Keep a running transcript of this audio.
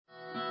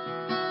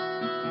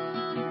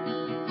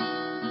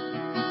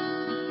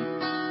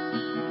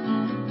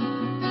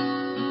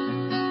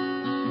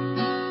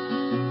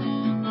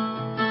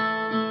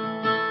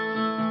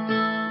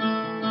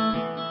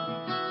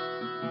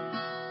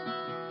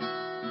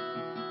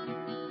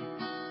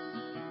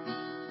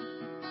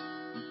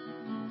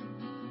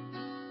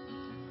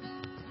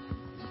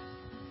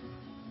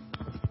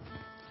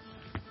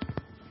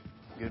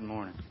Good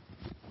morning.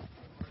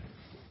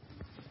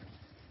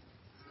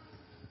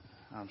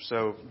 I'm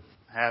so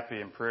happy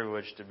and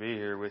privileged to be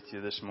here with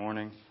you this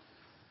morning.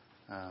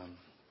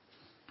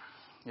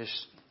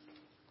 It's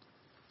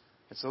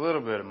a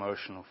little bit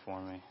emotional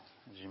for me,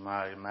 as you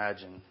might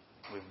imagine.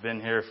 We've been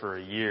here for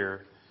a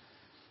year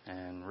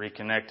and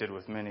reconnected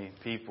with many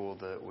people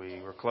that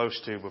we were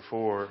close to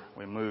before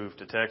we moved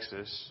to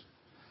Texas.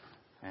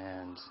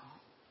 And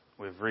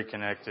we've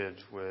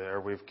connected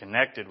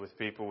with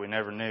people we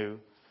never knew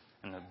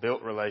and have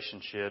built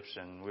relationships,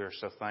 and we are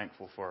so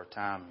thankful for our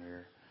time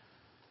here.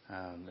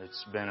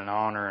 It's been an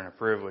honor and a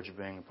privilege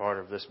being a part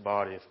of this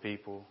body of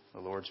people, the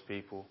Lord's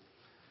people.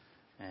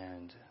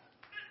 And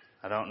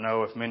I don't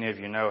know if many of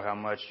you know how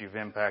much you've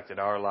impacted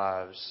our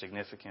lives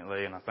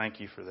significantly, and I thank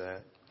you for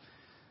that.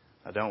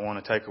 I don't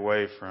want to take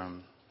away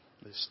from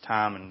this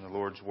time in the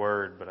Lord's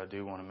Word, but I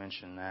do want to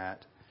mention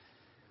that.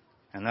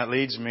 And that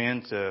leads me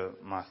into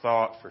my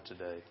thought for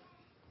today.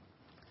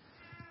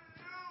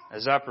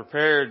 As I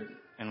prepared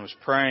and was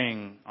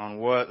praying on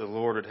what the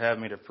Lord would have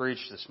me to preach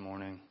this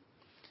morning,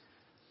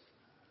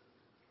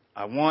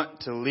 I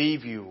want to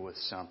leave you with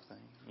something.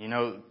 You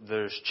know,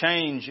 there's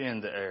change in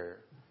the air.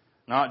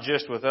 Not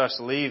just with us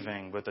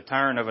leaving, but the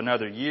turn of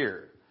another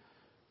year.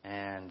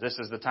 And this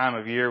is the time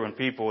of year when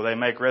people, they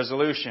make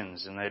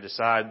resolutions and they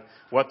decide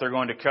what they're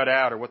going to cut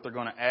out or what they're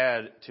going to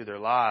add to their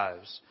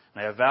lives.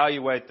 They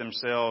evaluate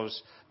themselves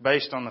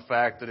based on the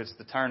fact that it's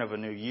the turn of a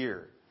new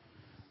year.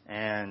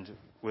 And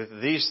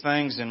with these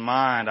things in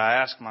mind, I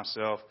ask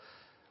myself,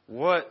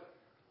 what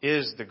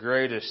is the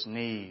greatest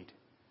need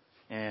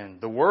in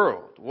the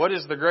world? What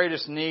is the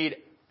greatest need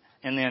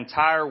in the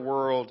entire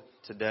world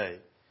today?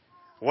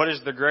 What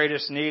is the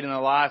greatest need in the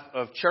life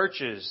of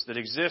churches that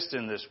exist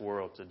in this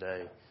world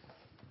today?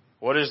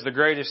 What is the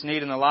greatest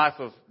need in the life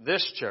of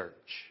this church?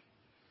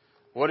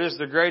 What is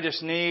the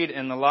greatest need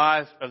in the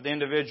life of the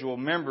individual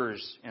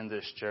members in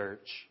this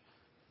church?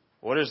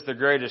 What is the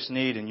greatest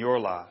need in your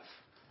life?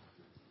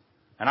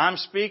 And I'm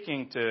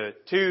speaking to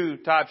two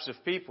types of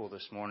people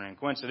this morning.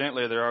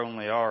 Coincidentally, there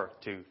only are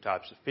two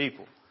types of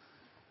people.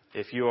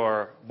 If you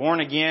are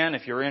born again,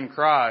 if you're in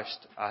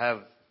Christ, I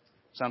have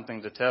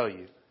something to tell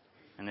you.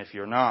 And if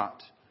you're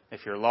not,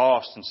 if you're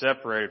lost and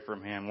separated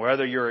from Him,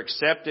 whether you're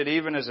accepted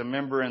even as a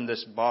member in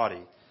this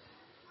body,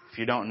 if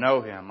you don't know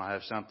Him, I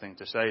have something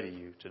to say to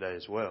you today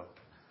as well.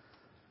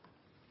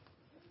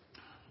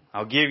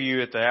 I'll give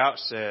you at the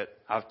outset,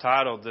 I've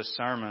titled this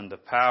sermon, The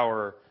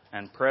Power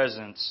and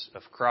Presence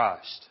of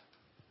Christ.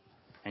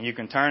 And you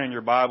can turn in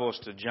your Bibles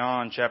to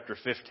John chapter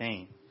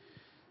 15.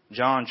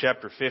 John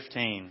chapter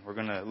 15. We're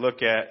going to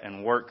look at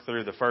and work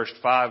through the first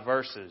 5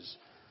 verses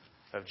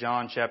of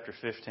John chapter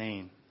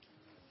 15.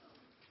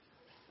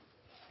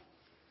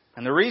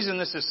 And the reason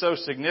this is so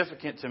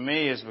significant to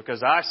me is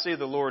because I see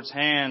the Lord's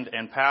hand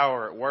and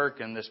power at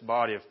work in this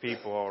body of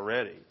people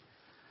already.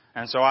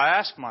 And so I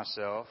ask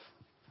myself,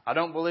 I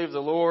don't believe the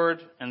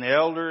Lord and the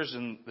elders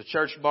and the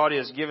church body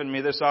has given me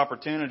this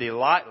opportunity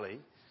lightly,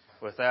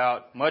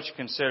 without much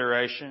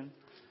consideration.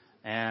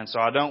 And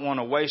so I don't want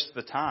to waste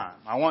the time.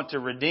 I want to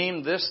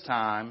redeem this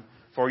time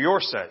for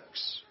your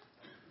sakes,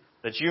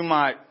 that you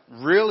might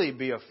really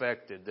be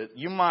affected, that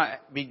you might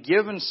be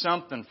given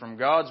something from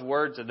God's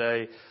Word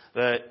today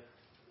that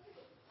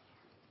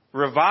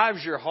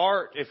revives your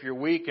heart if you're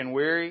weak and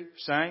weary,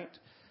 saint.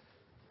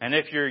 And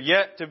if you're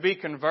yet to be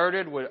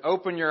converted, would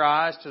open your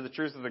eyes to the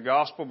truth of the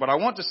gospel. But I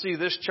want to see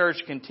this church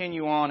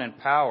continue on in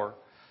power,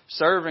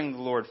 serving the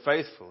Lord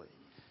faithfully.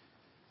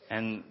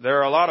 And there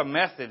are a lot of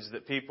methods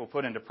that people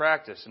put into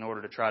practice in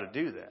order to try to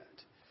do that.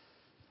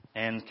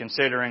 And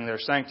considering their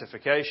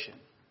sanctification,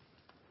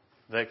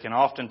 that can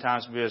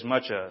oftentimes be as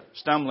much a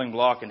stumbling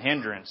block and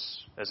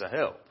hindrance as a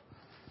help.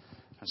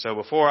 And so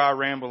before I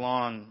ramble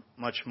on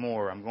much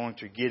more, I'm going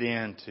to get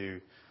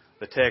into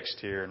the text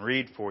here and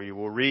read for you.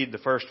 We'll read the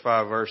first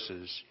 5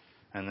 verses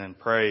and then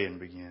pray and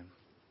begin.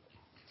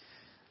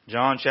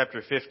 John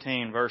chapter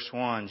 15, verse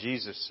 1,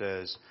 Jesus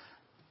says,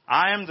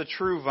 I am the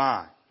true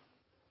vine,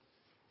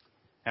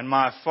 and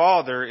my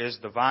Father is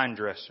the vine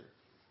dresser.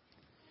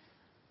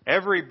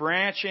 Every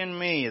branch in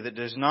me that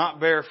does not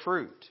bear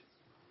fruit,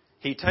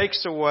 He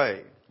takes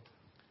away.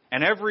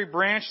 And every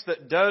branch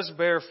that does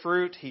bear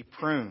fruit, He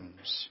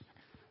prunes,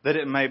 that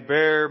it may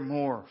bear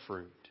more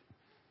fruit.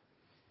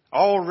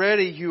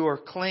 Already you are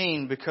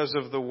clean because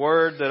of the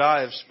word that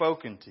I have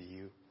spoken to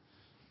you.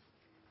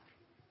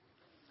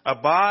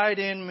 Abide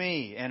in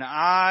me, and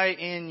I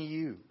in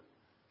you.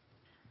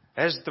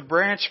 As the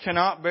branch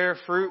cannot bear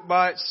fruit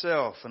by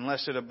itself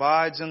unless it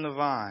abides in the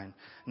vine,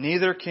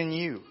 neither can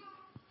you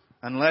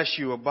unless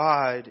you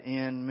abide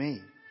in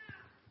me.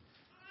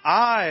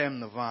 I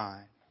am the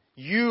vine,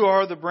 you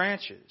are the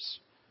branches.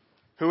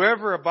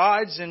 Whoever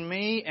abides in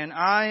me and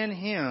I in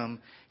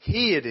him,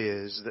 he it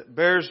is that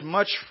bears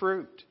much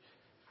fruit.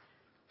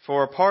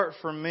 For apart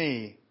from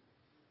me,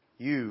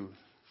 you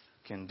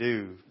can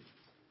do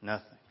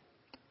nothing.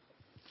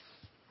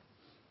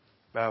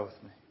 Bow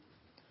with me.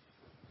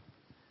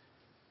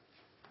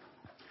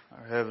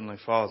 Our Heavenly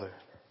Father,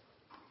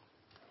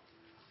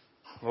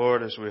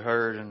 Lord, as we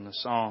heard in the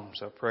Psalms,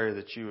 I pray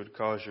that you would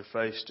cause your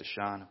face to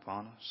shine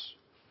upon us.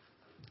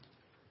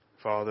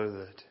 Father,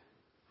 that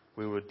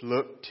we would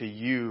look to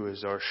you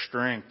as our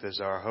strength,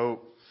 as our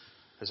hope,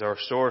 as our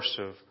source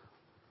of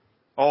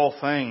all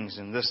things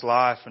in this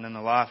life and in the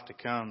life to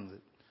come,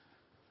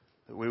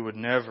 that we would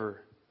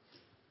never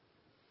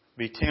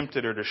be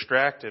tempted or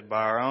distracted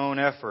by our own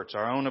efforts,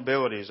 our own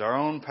abilities, our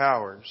own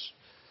powers.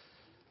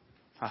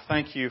 I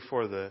thank you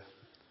for the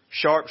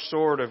sharp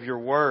sword of your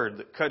word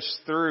that cuts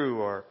through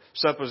our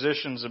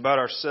suppositions about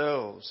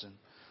ourselves and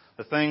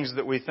the things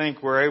that we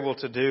think we're able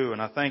to do.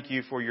 And I thank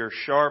you for your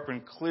sharp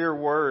and clear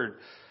word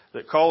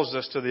that calls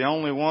us to the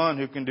only one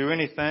who can do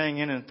anything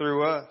in and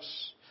through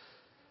us.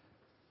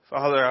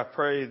 Father, I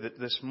pray that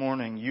this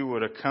morning you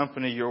would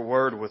accompany your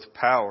word with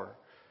power,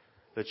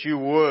 that you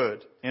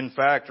would, in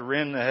fact,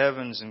 rend the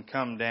heavens and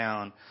come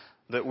down,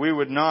 that we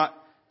would not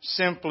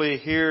simply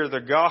hear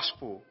the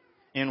gospel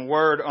in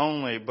word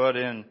only, but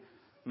in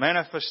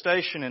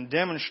manifestation and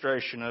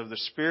demonstration of the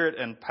Spirit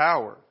and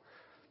power.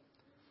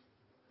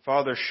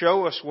 Father,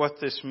 show us what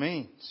this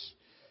means.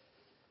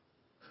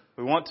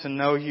 We want to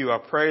know you. I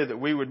pray that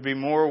we would be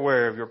more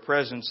aware of your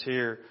presence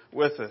here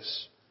with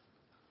us,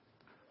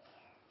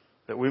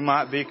 that we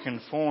might be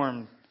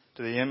conformed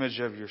to the image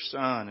of your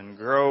Son and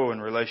grow in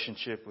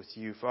relationship with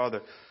you.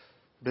 Father,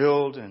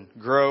 build and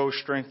grow,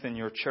 strengthen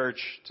your church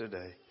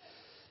today.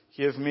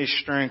 Give me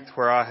strength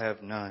where I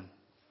have none.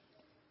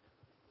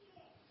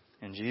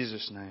 In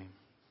Jesus' name,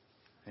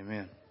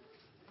 amen.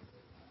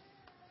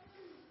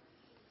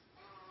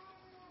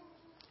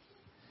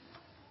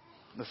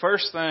 The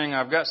first thing,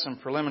 I've got some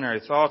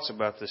preliminary thoughts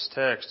about this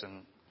text,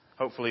 and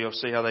hopefully you'll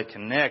see how they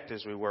connect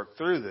as we work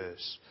through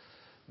this.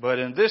 But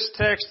in this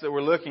text that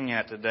we're looking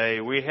at today,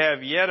 we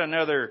have yet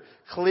another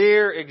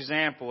clear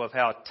example of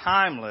how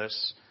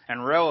timeless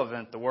and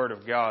relevant the Word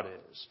of God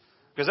is.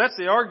 Because that's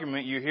the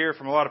argument you hear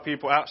from a lot of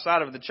people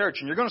outside of the church.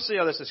 And you're going to see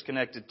how this is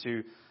connected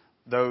to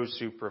those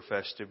who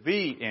profess to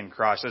be in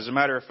Christ. As a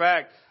matter of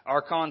fact,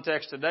 our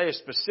context today is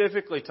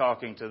specifically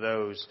talking to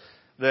those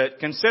that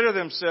consider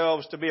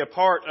themselves to be a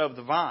part of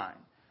the vine.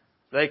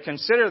 They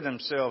consider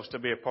themselves to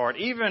be a part.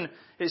 Even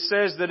it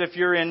says that if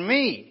you're in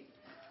me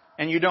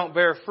and you don't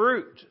bear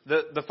fruit,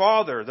 the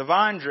Father, the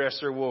vine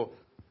dresser, will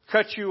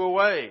cut you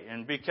away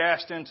and be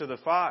cast into the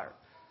fire.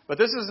 But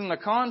this is in the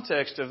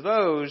context of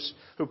those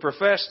who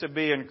profess to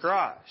be in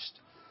Christ.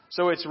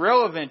 So it's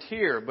relevant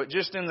here, but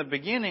just in the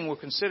beginning we'll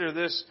consider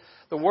this.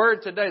 The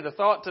word today, the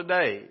thought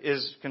today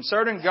is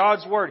concerning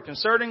God's Word,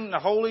 concerning the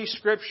Holy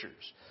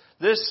Scriptures.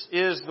 This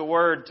is the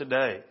word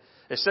today.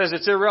 It says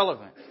it's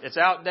irrelevant. It's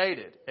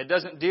outdated. It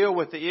doesn't deal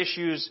with the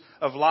issues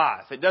of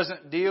life. It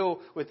doesn't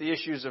deal with the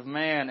issues of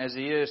man as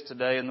he is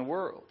today in the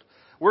world.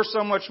 We're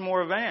so much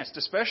more advanced,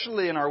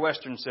 especially in our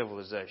Western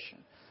civilization.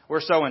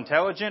 We're so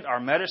intelligent. Our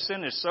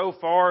medicine is so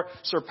far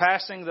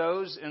surpassing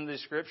those in the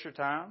Scripture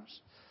times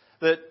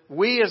that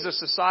we as a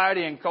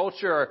society and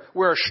culture,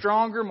 we're a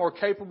stronger, more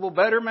capable,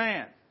 better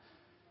man.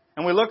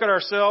 And we look at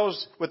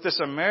ourselves with this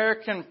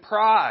American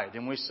pride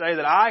and we say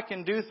that I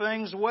can do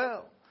things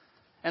well.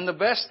 And the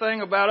best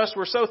thing about us,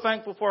 we're so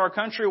thankful for our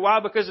country. Why?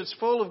 Because it's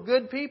full of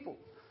good people.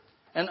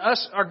 And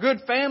us, our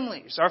good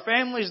families. Our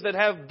families that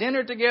have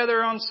dinner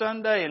together on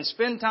Sunday and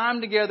spend time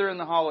together in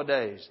the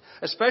holidays.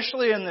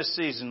 Especially in this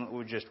season that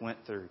we just went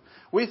through.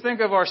 We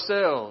think of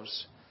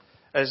ourselves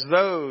as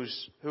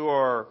those who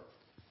are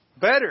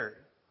better.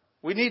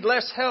 We need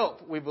less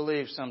help, we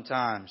believe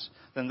sometimes,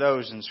 than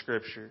those in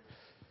Scripture.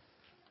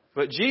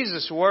 But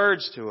Jesus'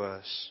 words to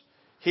us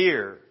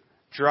here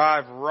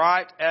drive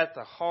right at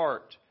the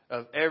heart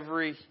of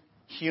every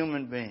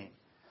human being.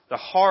 The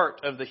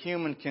heart of the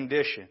human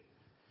condition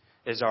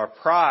is our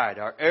pride,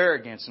 our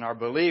arrogance, and our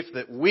belief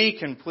that we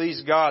can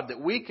please God, that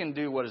we can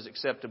do what is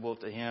acceptable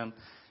to Him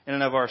in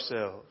and of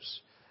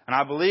ourselves. And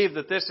I believe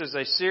that this is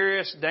a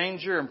serious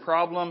danger and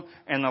problem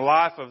in the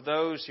life of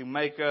those who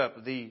make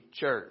up the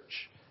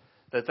church.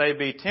 That they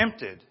be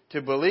tempted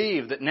to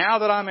believe that now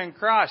that I'm in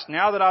Christ,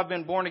 now that I've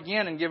been born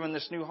again and given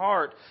this new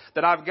heart,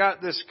 that I've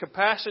got this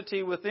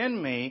capacity within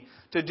me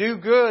to do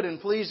good and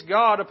please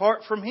God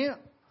apart from Him.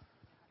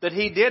 That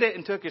He did it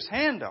and took His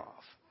hand off.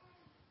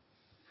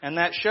 And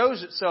that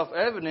shows itself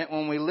evident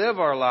when we live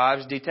our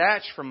lives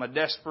detached from a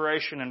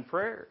desperation and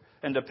prayer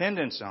and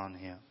dependence on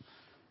Him.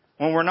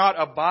 When we're not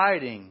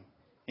abiding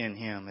in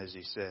Him, as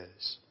He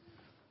says.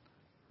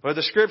 But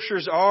the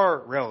Scriptures are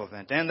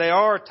relevant and they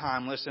are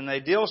timeless and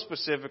they deal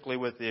specifically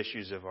with the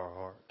issues of our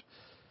heart.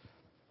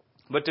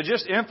 But to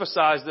just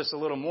emphasize this a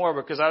little more,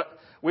 because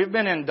we've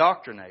been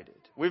indoctrinated.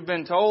 We've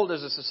been told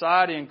as a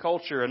society and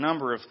culture a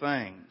number of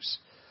things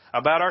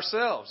about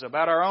ourselves,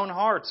 about our own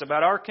hearts,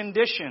 about our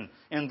condition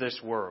in this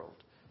world.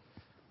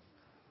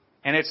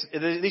 And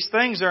these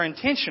things are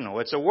intentional.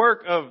 It's a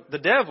work of the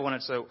devil and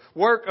it's a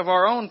work of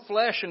our own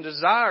flesh and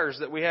desires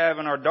that we have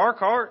in our dark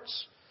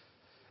hearts.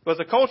 But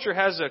the culture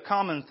has a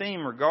common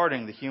theme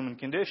regarding the human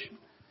condition.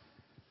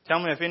 Tell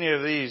me if any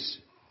of these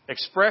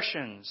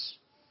expressions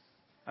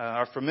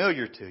are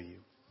familiar to you.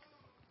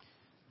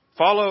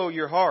 Follow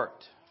your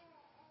heart.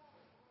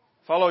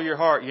 Follow your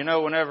heart. You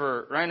know,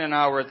 whenever Raina and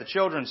I were at the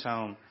children's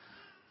home,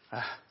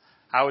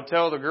 I would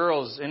tell the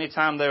girls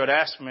anytime they would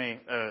ask me,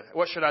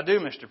 what should I do,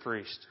 Mr.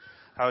 Priest?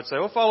 I would say,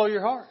 well, follow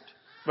your heart.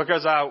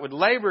 Because I would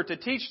labor to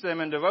teach them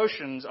in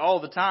devotions all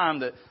the time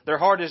that their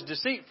heart is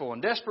deceitful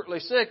and desperately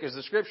sick, as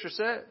the Scripture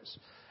says.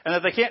 And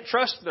that they can't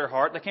trust their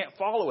heart. They can't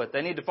follow it.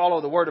 They need to follow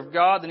the Word of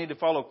God. They need to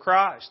follow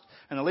Christ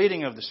and the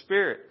leading of the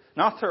Spirit,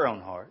 not their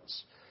own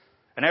hearts.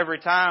 And every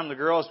time the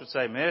girls would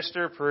say,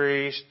 Mr.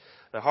 Priest,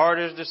 the heart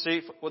is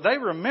deceitful. Well, they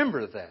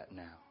remember that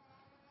now.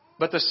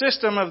 But the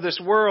system of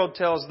this world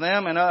tells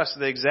them and us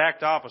the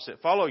exact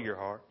opposite. Follow your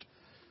heart.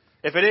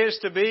 If it is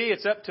to be,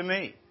 it's up to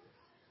me.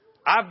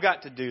 I've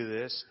got to do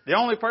this. The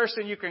only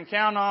person you can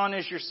count on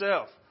is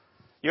yourself.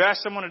 You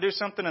ask someone to do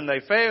something and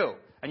they fail.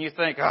 And you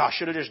think, I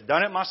should have just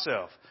done it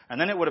myself. And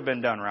then it would have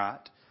been done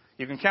right.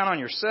 You can count on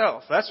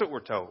yourself. That's what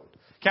we're told.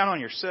 Count on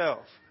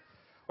yourself.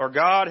 Or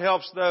God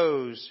helps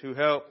those who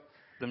help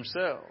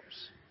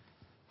themselves.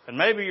 And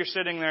maybe you're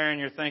sitting there and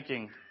you're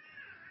thinking,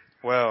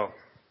 well,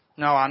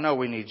 no, I know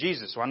we need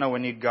Jesus. So I know we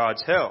need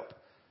God's help.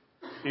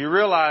 You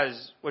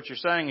realize what you're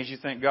saying is you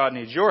think God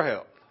needs your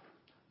help.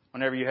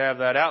 Whenever you have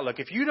that outlook.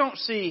 If you don't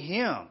see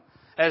Him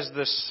as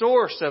the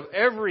source of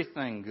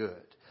everything good,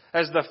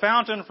 as the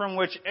fountain from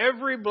which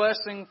every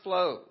blessing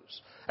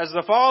flows, as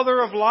the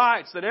Father of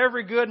lights that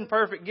every good and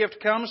perfect gift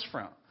comes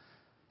from,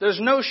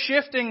 there's no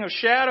shifting of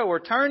shadow or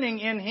turning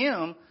in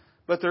Him,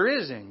 but there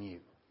is in you.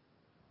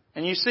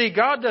 And you see,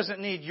 God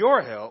doesn't need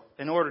your help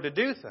in order to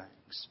do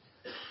things.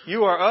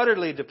 You are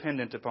utterly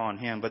dependent upon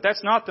Him, but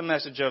that's not the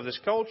message of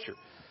this culture.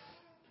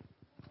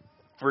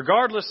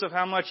 Regardless of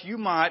how much you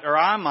might or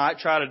I might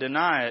try to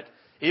deny it,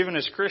 even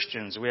as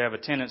Christians, we have a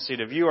tendency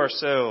to view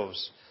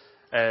ourselves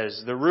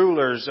as the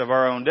rulers of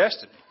our own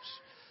destinies.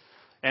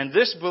 And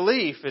this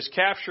belief is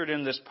captured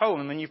in this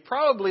poem, and you've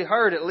probably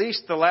heard at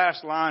least the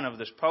last line of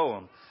this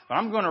poem, but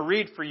I'm going to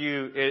read for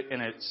you it in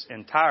its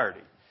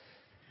entirety.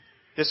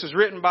 This was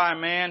written by a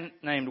man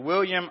named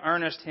William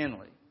Ernest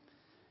Henley,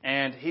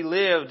 and he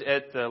lived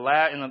at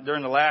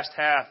during the last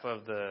half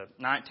of the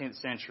 19th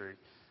century.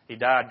 He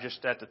died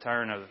just at the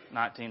turn of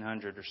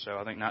 1900 or so,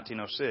 I think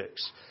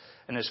 1906.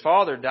 And his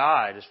father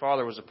died. His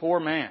father was a poor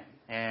man,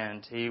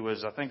 and he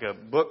was, I think, a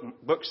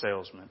book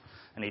salesman.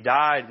 And he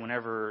died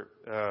whenever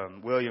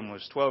William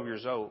was 12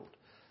 years old.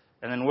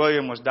 And then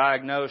William was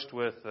diagnosed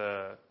with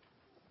a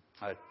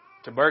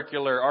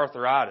tubercular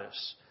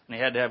arthritis, and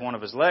he had to have one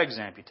of his legs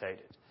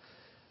amputated.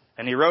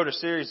 And he wrote a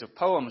series of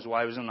poems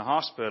while he was in the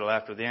hospital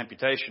after the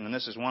amputation, and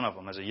this is one of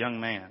them as a young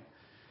man.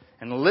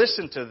 And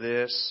listen to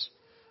this.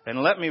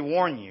 And let me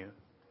warn you,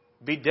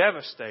 be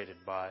devastated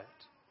by it.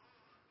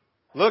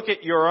 Look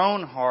at your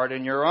own heart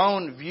and your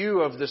own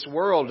view of this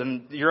world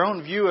and your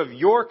own view of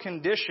your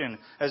condition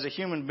as a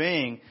human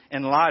being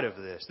in light of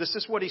this. This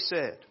is what he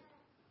said.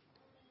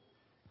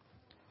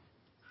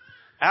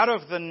 Out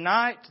of the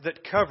night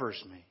that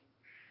covers me,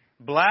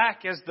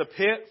 black as the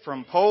pit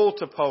from pole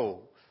to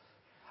pole,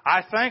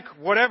 I thank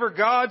whatever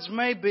gods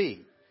may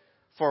be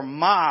for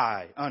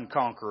my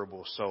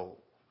unconquerable soul.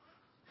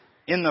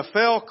 In the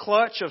fell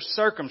clutch of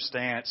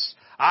circumstance,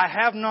 I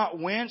have not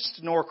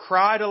winced nor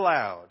cried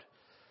aloud.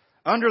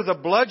 Under the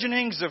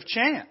bludgeonings of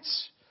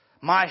chance,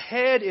 my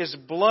head is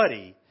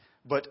bloody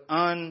but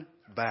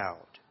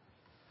unbowed.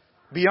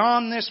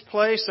 Beyond this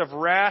place of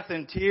wrath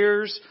and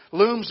tears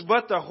looms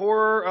but the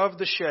horror of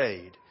the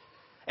shade,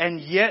 and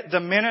yet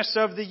the menace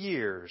of the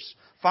years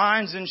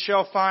finds and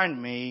shall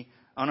find me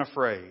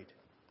unafraid.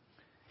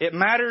 It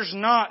matters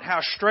not how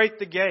strait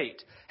the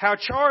gate, how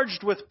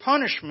charged with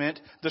punishment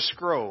the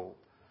scroll.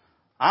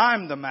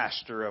 I'm the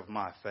master of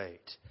my fate.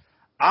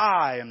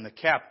 I am the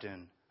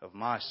captain of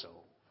my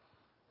soul.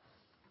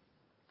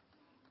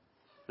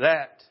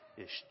 That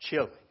is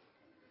chilling.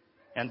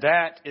 And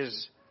that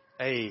is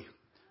a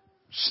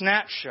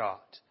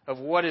snapshot of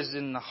what is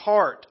in the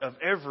heart of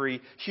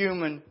every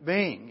human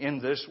being in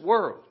this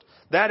world.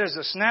 That is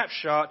a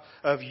snapshot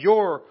of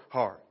your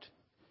heart.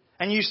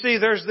 And you see,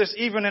 there's this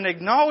even an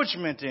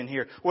acknowledgement in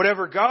here,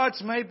 whatever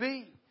gods may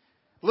be,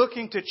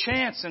 looking to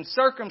chance and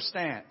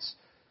circumstance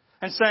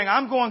and saying,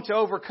 I'm going to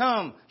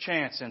overcome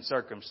chance and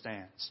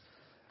circumstance.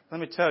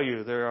 Let me tell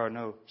you, there are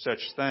no such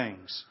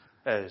things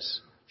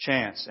as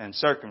chance and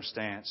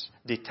circumstance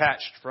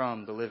detached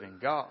from the living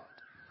God.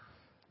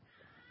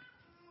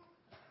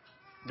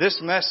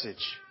 This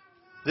message,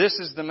 this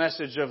is the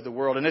message of the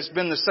world, and it's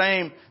been the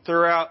same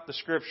throughout the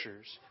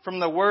Scriptures. From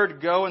the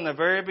word go in the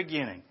very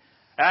beginning,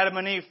 Adam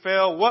and Eve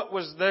fell. What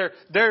was their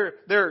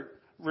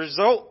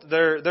result,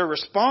 their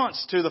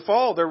response to the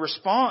fall, their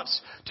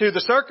response to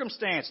the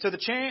circumstance, to the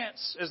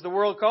chance, as the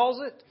world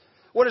calls it?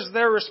 What is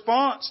their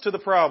response to the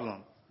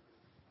problem?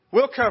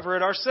 We'll cover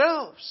it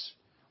ourselves.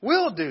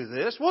 We'll do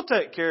this. We'll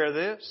take care of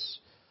this.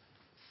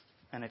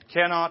 And it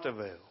cannot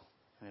avail.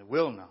 And it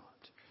will not.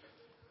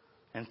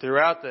 And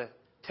throughout the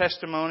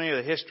testimony of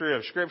the history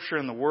of Scripture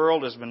and the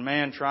world has been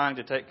man trying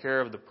to take care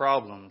of the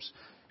problems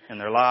in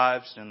their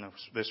lives in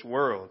this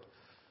world.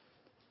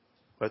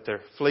 But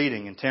they're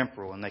fleeting and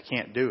temporal and they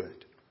can't do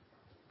it.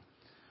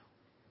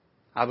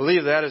 I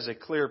believe that is a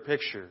clear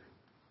picture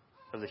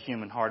of the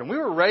human heart. And we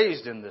were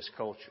raised in this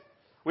culture.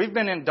 We've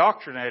been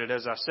indoctrinated,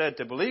 as I said,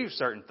 to believe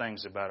certain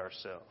things about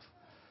ourselves.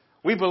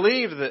 We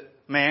believe that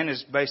man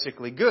is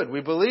basically good.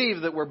 We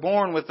believe that we're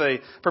born with a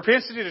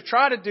propensity to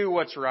try to do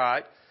what's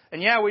right.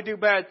 And yeah, we do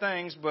bad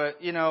things, but,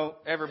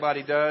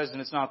 everybody does,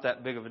 and it's not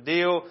that big of a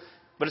deal.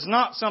 But it's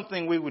not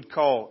something we would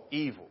call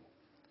evil.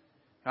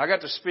 I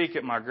got to speak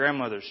at my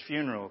grandmother's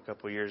funeral a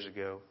couple of years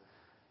ago,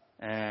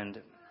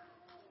 and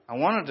I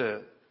wanted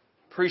to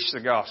preach the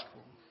gospel.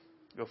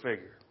 Go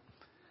figure.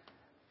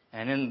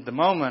 And in the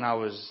moment, I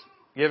was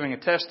giving a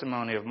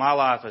testimony of my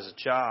life as a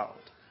child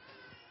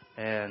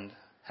and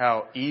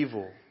how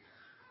evil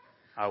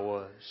I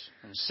was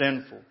and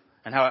sinful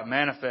and how it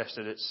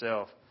manifested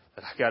itself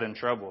that I got in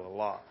trouble a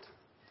lot.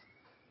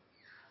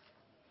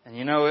 And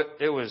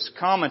it was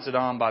commented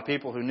on by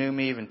people who knew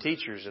me, even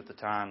teachers at the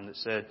time, that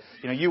said,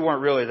 you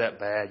weren't really that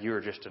bad. You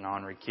were just an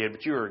ornery kid,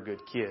 but you were a good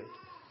kid.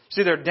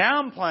 See, they're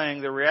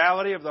downplaying the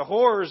reality of the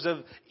horrors of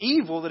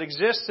evil that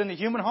exists in the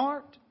human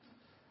heart.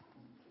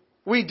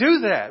 We do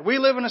that. We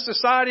live in a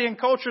society and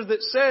culture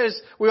that says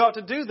we ought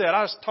to do that.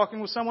 I was talking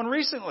with someone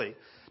recently,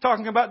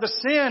 talking about the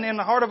sin in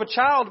the heart of a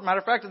child, matter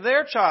of fact,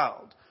 their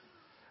child.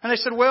 And they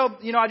said,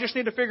 I just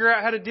need to figure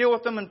out how to deal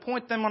with them and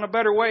point them on a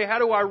better way. How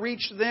do I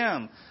reach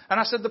them? And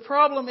I said, the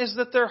problem is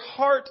that their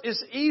heart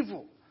is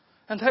evil.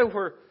 And they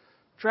were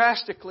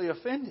drastically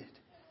offended.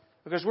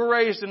 Because we're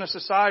raised in a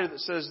society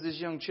that says these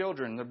young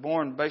children, they're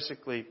born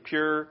basically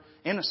pure,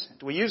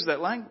 innocent. We use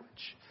that language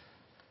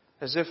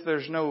as if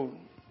they're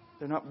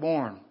not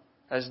born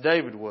as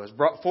David was,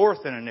 brought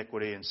forth in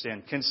iniquity and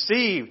sin,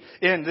 conceived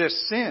in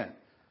this sin.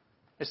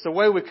 It's the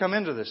way we come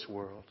into this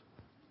world.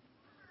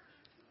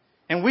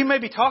 And we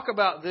maybe talk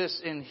about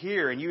this in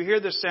here, and you hear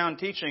this sound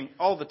teaching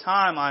all the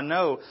time, I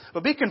know,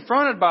 but be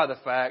confronted by the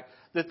fact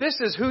that this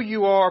is who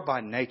you are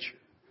by nature.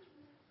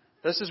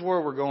 This is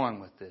where we're going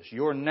with this.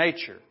 Your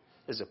nature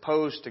is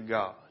opposed to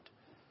God.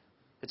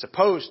 It's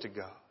opposed to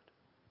God.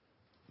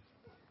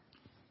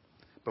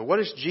 But what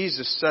does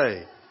Jesus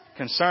say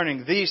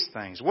concerning these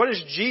things? What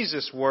is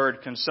Jesus'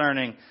 word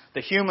concerning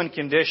the human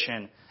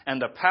condition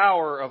and the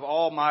power of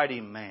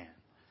Almighty man?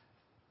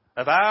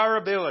 Of our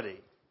ability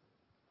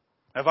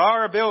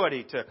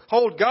to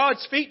hold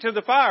God's feet to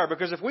the fire.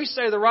 Because if we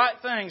say the right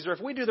things, or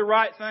if we do the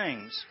right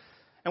things,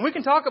 and we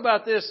can talk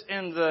about this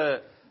in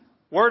the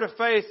Word of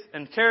Faith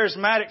and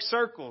charismatic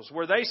circles,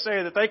 where they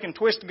say that they can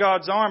twist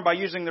God's arm by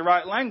using the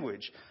right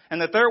language,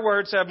 and that their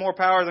words have more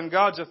power than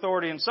God's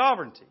authority and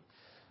sovereignty.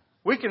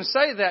 We can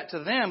say that to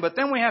them, but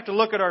then we have to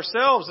look at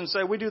ourselves and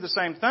say we do the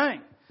same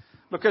thing.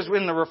 Because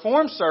in the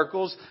Reformed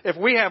circles, if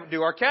we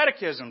do our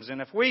catechisms, and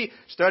if we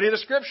study the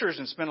Scriptures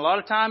and spend a lot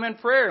of time in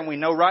prayer, and we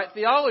know right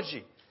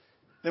theology,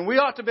 then we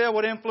ought to be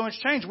able to influence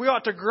change. We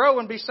ought to grow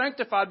and be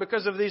sanctified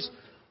because of these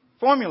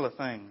formula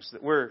things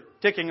that we're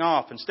ticking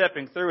off and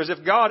stepping through, as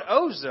if God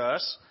owes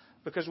us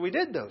because we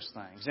did those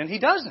things. And He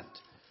doesn't.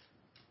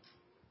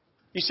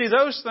 You see,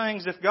 those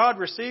things, if God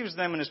receives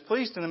them and is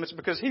pleased in them, it's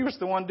because He was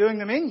the one doing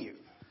them in you.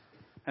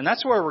 And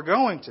that's where we're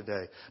going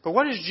today. But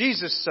what does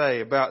Jesus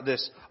say about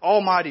this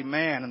Almighty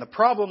man and the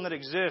problem that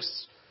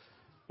exists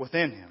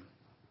within Him?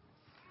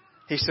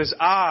 He says,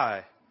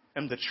 I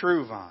am the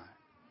true vine,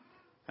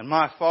 and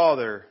my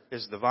Father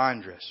is the vine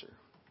dresser.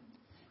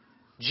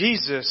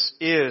 Jesus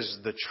is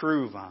the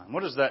true vine.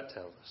 What does that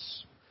tell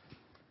us?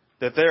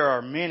 That there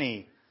are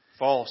many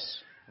false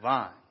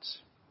vines.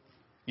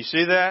 You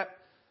see that?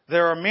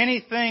 There are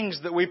many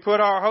things that we put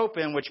our hope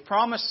in which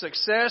promise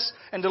success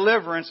and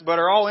deliverance, but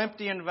are all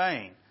empty and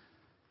vain.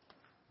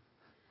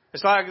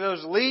 It's like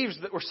those leaves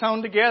that were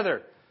sewn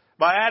together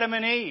by Adam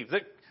and Eve.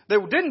 They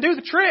didn't do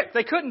the trick.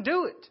 They couldn't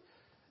do it.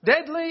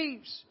 Dead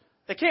leaves.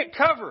 They can't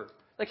cover.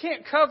 They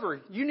can't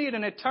cover. You need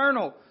an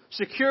eternal,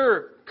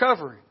 secure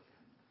covering.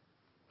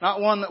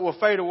 Not one that will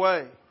fade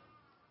away.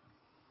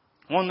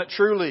 One that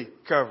truly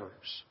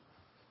covers.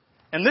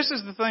 And this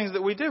is the things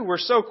that we do. We're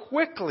so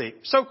quick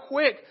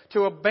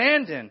to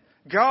abandon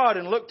God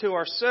and look to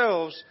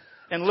ourselves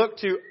and look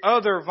to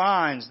other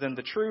vines than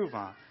the true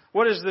vine.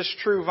 What is this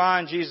true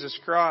vine, Jesus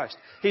Christ?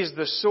 He's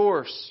the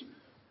source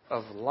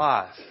of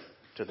life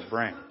to the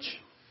branch.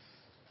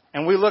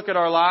 And we look at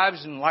our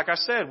lives, and like I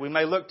said, we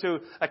may look to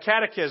a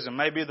catechism,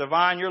 maybe the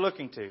vine you're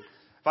looking to.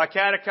 If I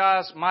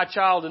catechize my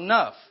child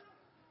enough,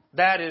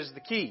 that is the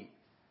key.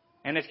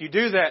 And if you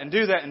do that and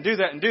do that and do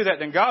that and do that,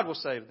 then God will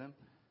save them.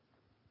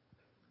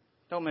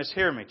 Don't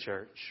mishear me,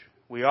 church.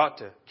 We ought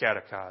to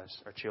catechize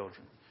our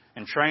children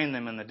and train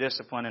them in the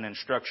discipline and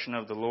instruction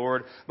of the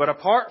Lord. But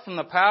apart from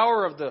the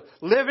power of the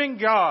living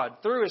God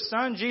through His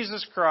Son,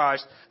 Jesus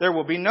Christ, there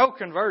will be no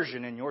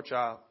conversion in your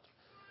child.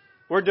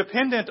 We're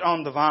dependent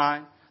on the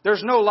vine.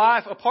 There's no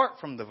life apart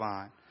from the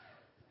vine.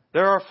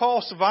 There are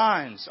false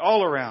vines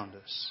all around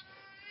us.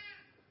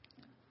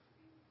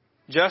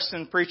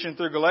 Justin, preaching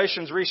through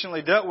Galatians,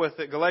 recently dealt with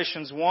it.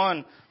 Galatians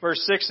 1,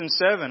 verse 6 and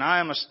 7. I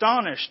am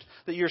astonished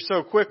that you're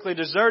so quickly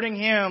deserting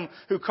Him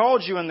who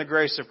called you in the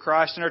grace of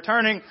Christ and are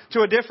turning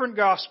to a different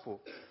gospel.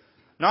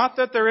 Not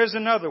that there is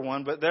another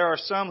one, but there are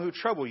some who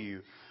trouble you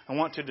and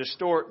want to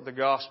distort the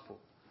gospel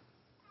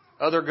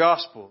other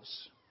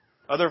gospels,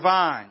 other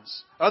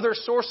vines, other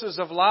sources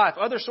of life,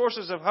 other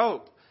sources of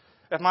hope.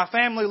 If my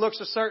family looks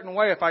a certain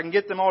way, if I can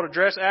get them all to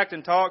dress, act,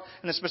 and talk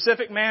in a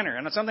specific manner,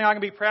 and it's something I can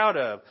be proud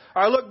of.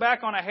 Or I look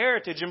back on a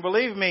heritage, and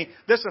believe me,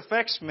 this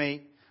affects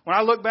me. When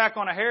I look back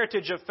on a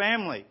heritage of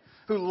family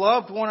who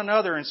loved one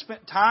another and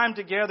spent time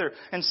together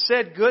and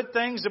said good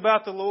things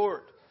about the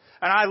Lord,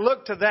 and I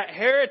look to that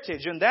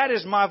heritage, and that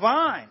is my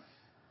vine.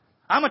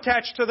 I'm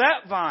attached to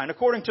that vine.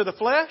 According to the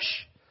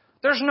flesh,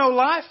 there's no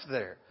life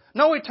there.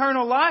 No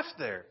eternal life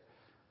there.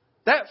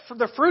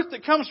 The fruit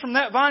that comes from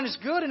that vine is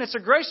good and it's a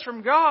grace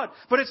from God,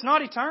 but it's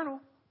not eternal.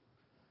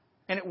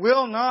 And it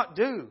will not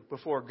do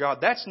before God.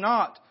 That's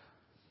not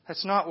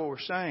what we're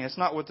saying. That's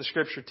not what the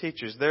Scripture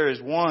teaches. There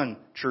is one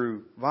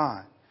true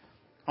vine.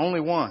 Only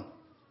one.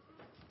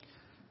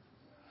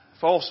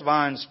 False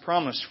vines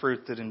promise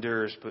fruit that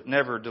endures, but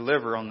never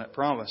deliver on that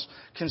promise.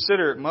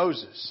 Consider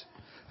Moses,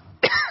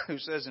 who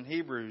says in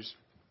Hebrews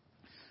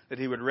that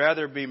he would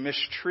rather be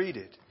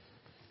mistreated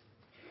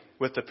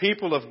with the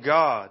people of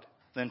God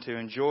than to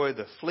enjoy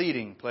the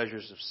fleeting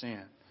pleasures of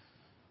sin.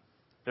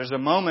 There's a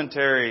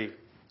momentary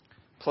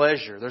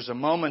pleasure. There's a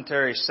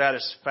momentary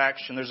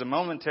satisfaction. There's a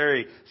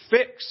momentary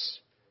fix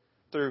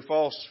through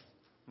false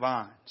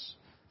vines,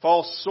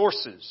 false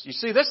sources. You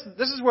see, this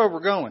is where we're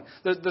going.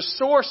 The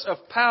source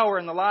of power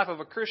in the life of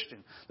a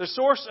Christian. The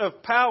source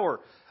of power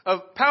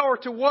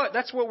to what?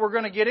 That's what we're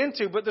going to get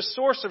into. But the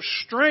source of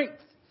strength,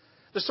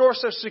 the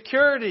source of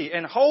security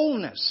and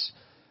wholeness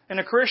in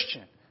a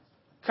Christian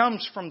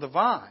comes from the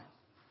vine.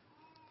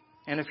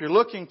 And if you're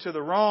looking to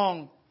the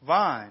wrong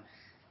vine,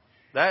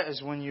 that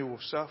is when you will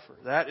suffer.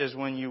 That is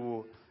when you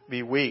will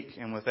be weak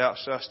and without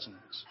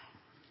sustenance.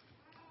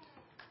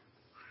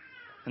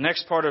 The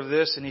next part of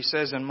this, and he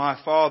says, and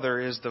my Father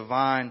is the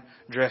vine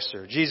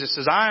dresser. Jesus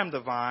says, I am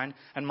the vine,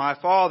 and my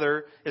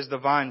Father is the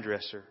vine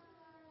dresser.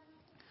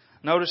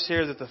 Notice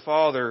here that the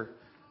Father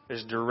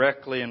is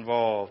directly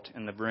involved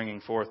in the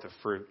bringing forth of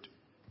fruit.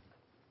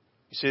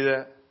 You see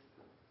that?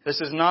 This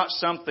is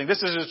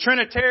a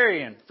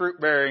Trinitarian fruit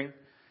bearing.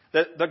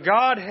 That the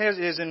God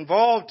is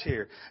involved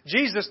here.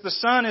 Jesus, the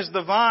Son, is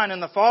the vine,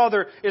 and the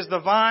Father is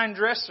the vine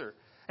dresser.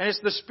 And it's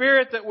the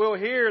Spirit that will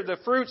hear the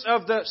fruits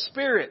of the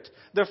Spirit.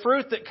 The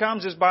fruit that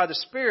comes is by the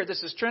Spirit.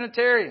 This is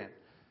Trinitarian.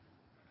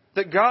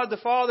 That God the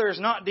Father is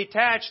not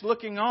detached,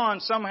 looking on,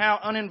 somehow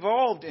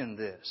uninvolved in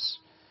this.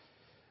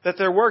 That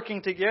they're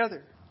working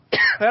together.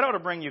 That ought to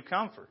bring you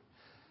comfort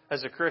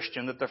as a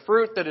Christian. That the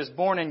fruit that is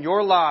born in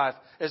your life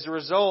is a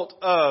result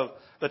of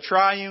the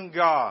triune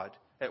God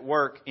at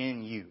work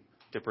in you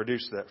to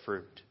produce that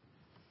fruit.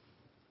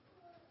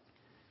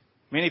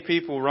 Many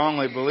people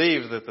wrongly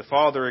believe that the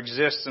Father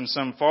exists in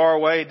some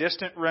faraway,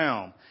 distant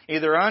realm,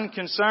 either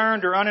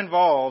unconcerned or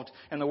uninvolved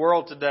in the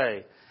world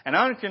today. And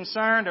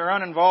unconcerned or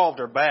uninvolved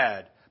are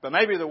bad, but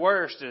maybe the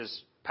worst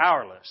is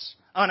powerless,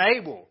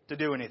 unable to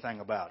do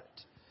anything about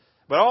it.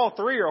 But all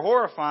three are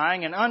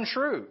horrifying and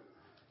untrue.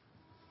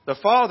 The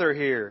Father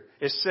here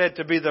is said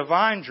to be the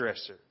vine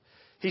dresser.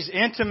 He's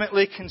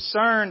intimately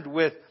concerned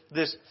with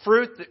this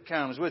fruit that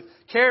comes, with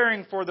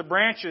caring for the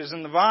branches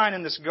and the vine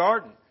in this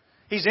garden.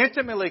 He's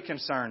intimately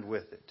concerned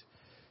with it.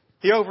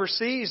 He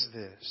oversees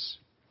this.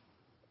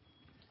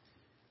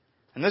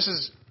 And this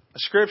is a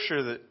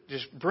scripture that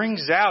just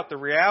brings out the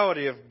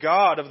reality of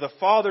God, of the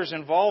Father's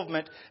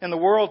involvement in the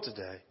world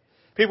today.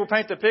 People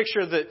paint the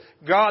picture that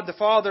God the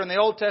Father in the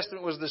Old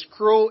Testament was this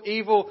cruel,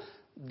 evil,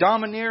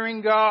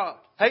 domineering God,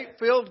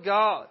 hate-filled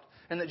God.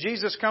 And that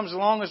Jesus comes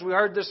along, as we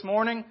heard this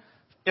morning,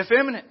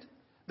 effeminate.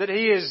 That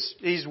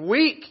He's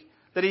weak.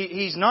 That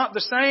He's not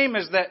the same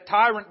as that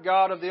tyrant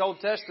God of the Old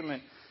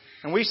Testament.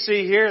 And we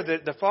see here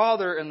that the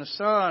Father and the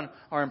Son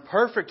are in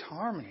perfect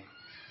harmony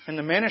in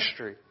the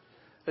ministry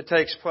that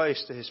takes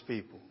place to His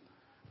people.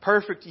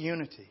 Perfect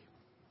unity.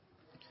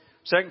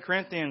 2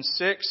 Corinthians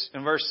 6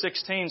 and verse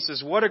 16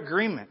 says, what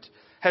agreement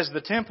has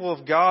the temple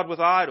of God with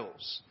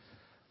idols?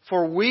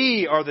 For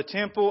we are the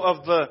temple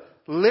of the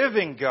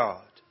living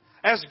God.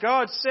 As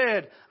God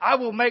said, I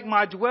will make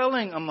my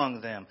dwelling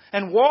among them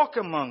and walk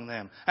among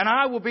them, and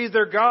I will be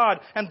their God,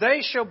 and they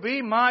shall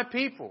be my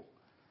people.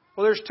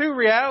 Well, there's two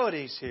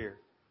realities here.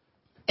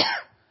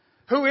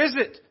 Who is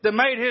it that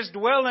made His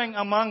dwelling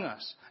among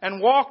us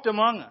and walked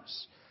among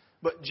us?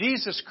 But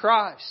Jesus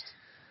Christ.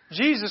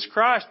 Jesus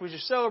Christ, we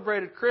just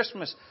celebrated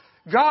Christmas.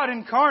 God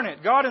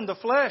incarnate, God in the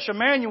flesh,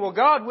 Emmanuel,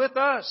 God with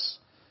us.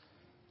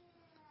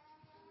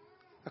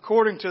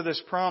 According to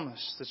this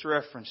promise that's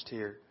referenced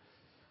here.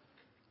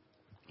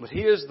 But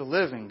He is the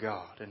living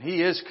God, and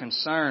He is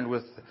concerned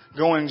with the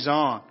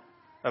goings-on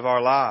of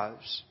our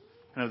lives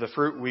and of the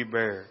fruit we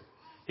bear.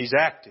 He's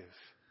active.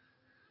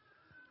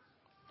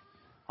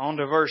 On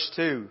to verse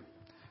 2. It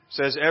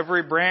says,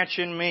 every branch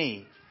in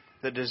me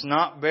that does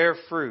not bear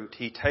fruit,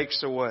 He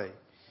takes away.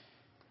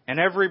 And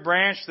every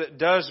branch that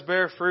does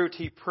bear fruit,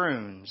 He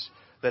prunes,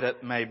 that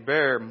it may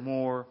bear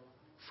more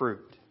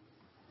fruit.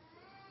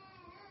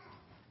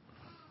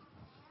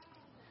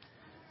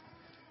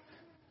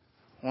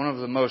 One of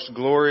the most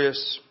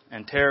glorious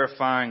and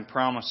terrifying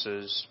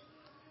promises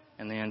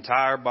in the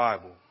entire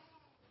Bible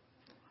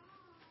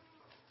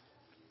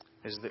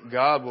is that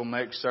God will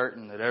make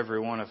certain that every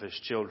one of His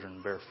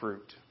children bear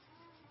fruit.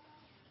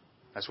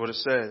 That's what it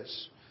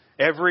says.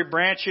 Every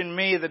branch in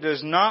me that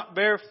does not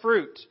bear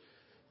fruit,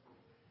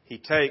 He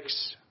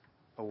takes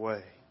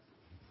away.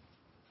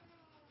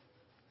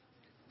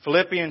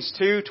 Philippians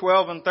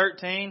 2:12 and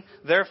 13.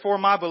 Therefore,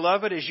 my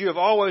beloved, as you have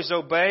always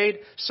obeyed,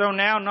 so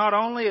now not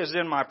only as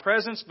in my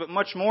presence, but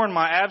much more in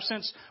my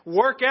absence,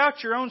 work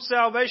out your own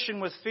salvation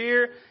with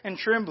fear and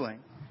trembling.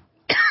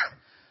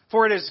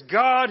 For it is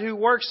God who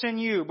works in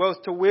you,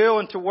 both to will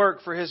and to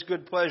work for His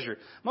good pleasure.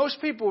 Most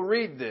people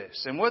read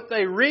this, and what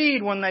they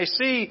read when they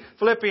see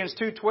Philippians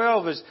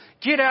 2:12 is,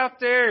 get out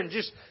there and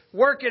just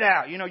work it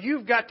out.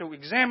 You've got to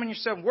examine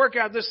yourself and work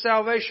out this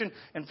salvation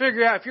and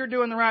figure out if you're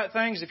doing the right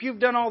things, if you've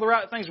done all the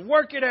right things,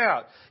 work it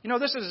out.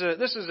 This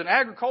is an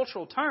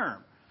agricultural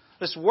term.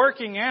 This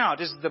working out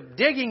is the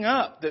digging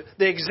up,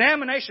 the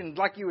examination,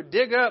 like you would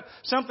dig up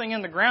something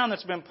in the ground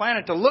that's been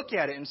planted to look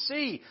at it and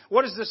see,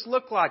 what does this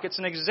look like? It's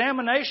an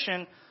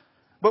examination.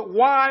 But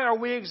why are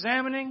we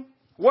examining?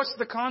 What's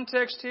the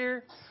context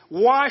here?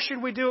 Why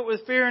should we do it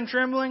with fear and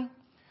trembling?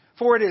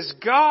 For it is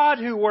God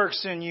who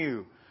works in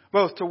you,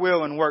 both to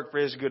will and work for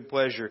His good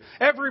pleasure.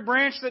 Every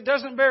branch that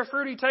doesn't bear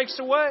fruit, He takes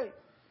away.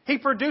 He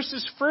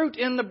produces fruit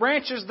in the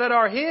branches that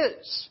are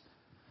His.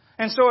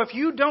 And so if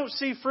you don't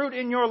see fruit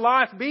in your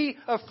life, be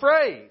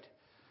afraid.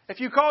 If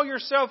you call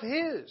yourself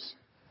His,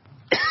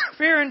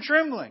 fear and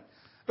trembling.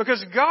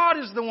 Because God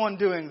is the one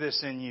doing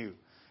this in you.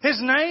 His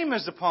name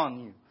is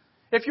upon you.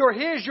 If you're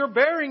His, you're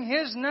bearing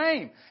His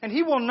name. And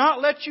He will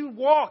not let you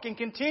walk and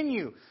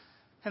continue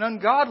in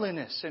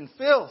ungodliness and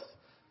filth,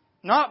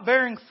 not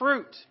bearing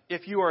fruit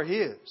if you are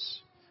His.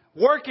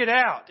 Work it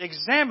out.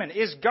 Examine.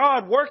 Is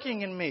God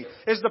working in me?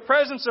 Is the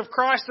presence of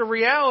Christ a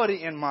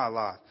reality in my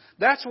life?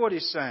 That's what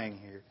He's saying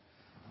here.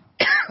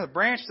 The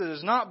branch that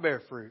does not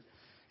bear fruit,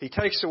 He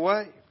takes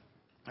away.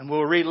 And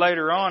we'll read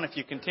later on, if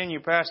you continue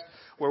past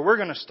where we're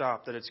going to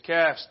stop, that it's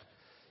cast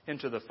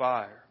into the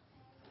fire.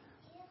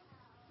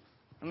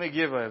 Let me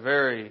give a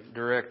very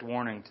direct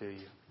warning to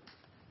you.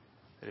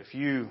 That if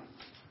you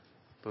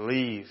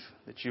believe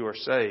that you are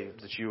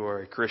saved, that you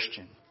are a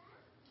Christian,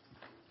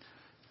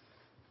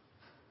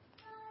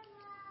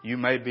 you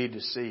may be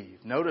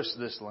deceived. Notice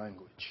this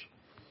language.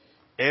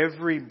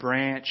 Every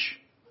branch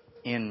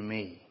in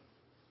me.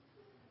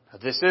 Now,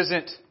 this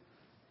isn't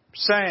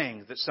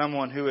saying that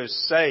someone who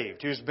is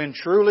saved, who's been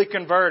truly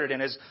converted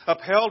and is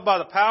upheld by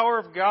the power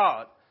of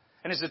God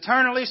and is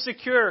eternally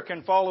secure,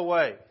 can fall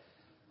away.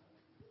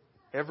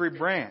 Every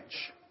branch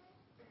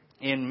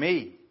in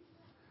me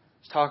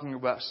is talking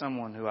about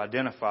someone who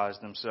identifies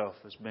themselves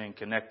as being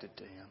connected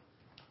to Him.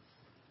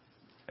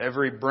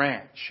 Every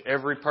branch,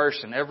 every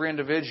person, every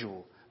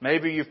individual.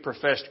 Maybe you've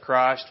professed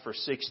Christ for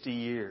 60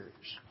 years.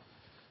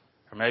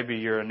 Or maybe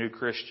you're a new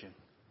Christian.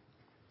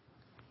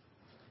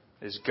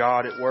 Is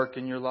God at work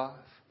in your life?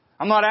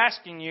 I'm not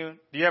asking you,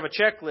 do you have a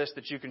checklist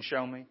that you can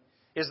show me?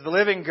 Is the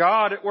living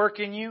God at work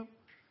in you?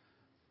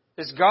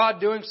 Is God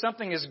doing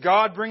something? Is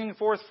God bringing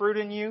forth fruit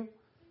in you?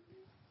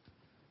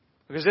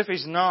 Because if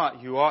He's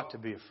not, you ought to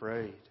be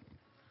afraid.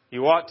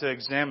 You ought to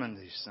examine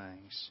these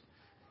things.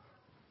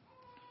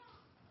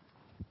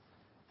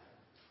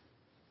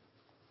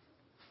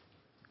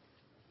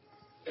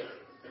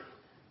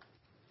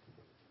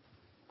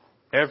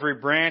 Every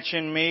branch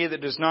in me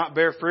that does not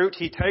bear fruit,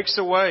 He takes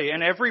away.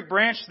 And every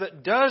branch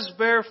that does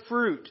bear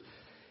fruit,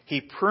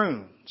 He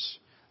prunes,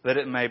 that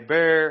it may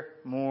bear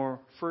more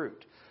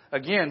fruit.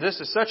 Again, this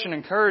is such an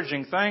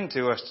encouraging thing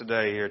to us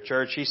today here,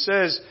 church. He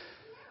says,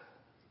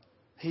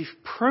 He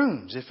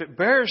prunes. If it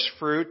bears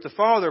fruit, the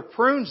Father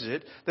prunes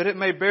it, that it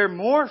may bear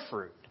more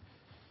fruit.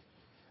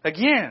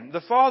 Again,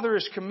 the Father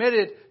is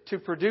committed to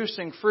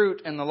producing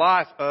fruit in the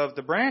life of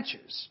the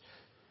branches.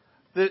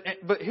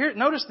 But here,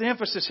 notice the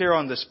emphasis here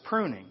on this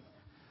pruning.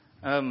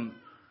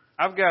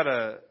 I've got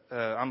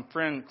I'm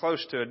friend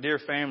close to a dear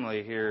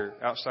family here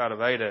outside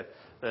of Ada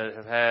that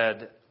have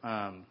had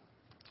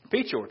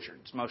peach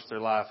orchards most of their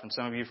life. And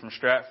some of you from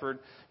Stratford,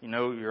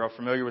 you're all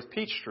familiar with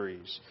peach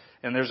trees.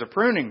 And there's a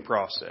pruning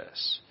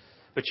process.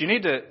 But you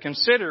need to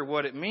consider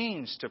what it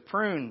means to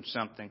prune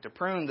something, to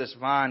prune this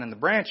vine and the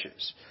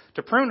branches.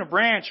 To prune a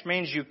branch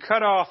means you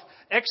cut off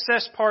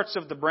excess parts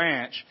of the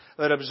branch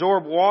that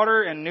absorb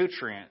water and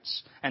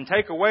nutrients and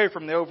take away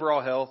from the overall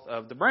health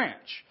of the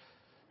branch.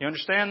 You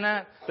understand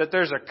that? That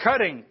there's a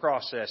cutting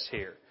process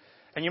here.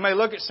 And you may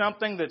look at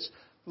something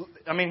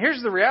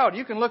here's the reality.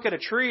 You can look at a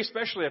tree,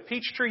 especially a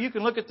peach tree. You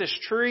can look at this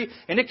tree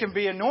and it can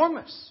be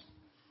enormous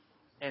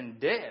and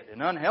dead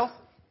and unhealthy.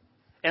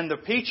 And the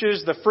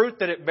peaches, the fruit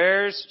that it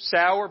bears,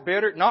 sour,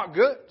 bitter, not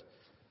good.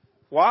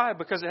 Why?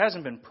 Because it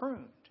hasn't been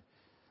pruned.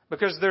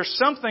 Because there's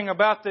something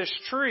about this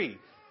tree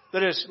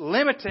that is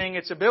limiting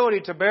its ability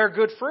to bear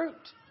good fruit.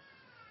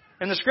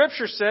 And the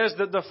Scripture says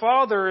that the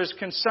Father is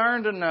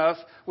concerned enough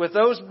with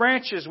those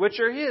branches which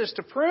are His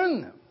to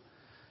prune them.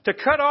 To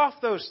cut off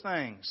those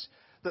things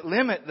that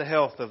limit the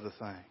health of the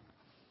thing.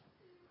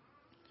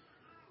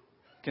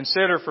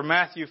 Consider for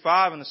Matthew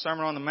 5 in the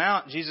Sermon on the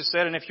Mount, Jesus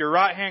said, and if your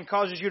right hand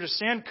causes you to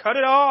sin, cut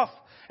it off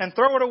and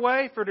throw it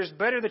away, for it is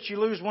better that you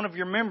lose one of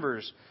your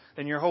members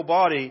than your whole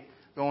body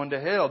going to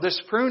hell.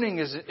 This pruning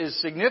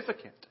is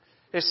significant.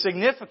 It's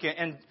significant.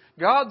 And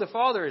God the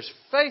Father is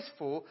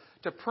faithful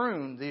to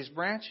prune these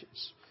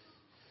branches.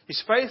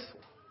 He's faithful.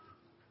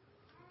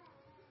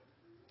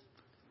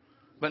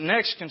 But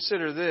next,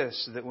 consider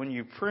this, that when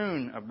you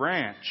prune a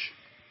branch,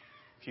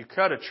 if you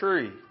cut a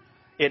tree,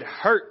 it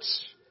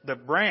hurts the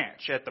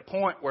branch at the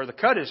point where the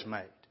cut is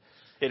made.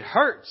 It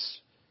hurts.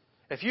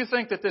 If you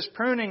think that this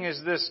pruning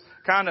is this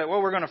kind of,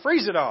 well, we're going to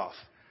freeze it off.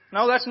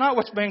 No, that's not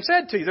what's being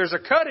said to you. There's a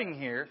cutting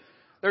here.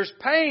 There's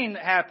pain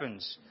that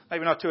happens.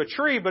 Maybe not to a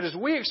tree, but as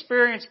we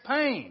experience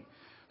pain,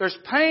 there's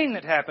pain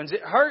that happens.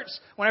 It hurts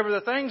whenever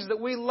the things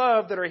that we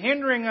love that are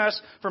hindering us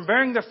from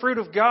bearing the fruit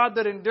of God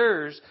that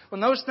endures,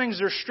 when those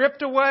things are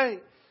stripped away,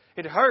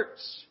 it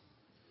hurts.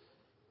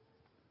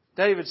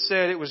 David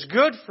said, it was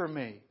good for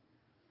me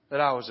that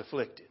I was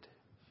afflicted.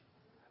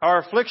 Our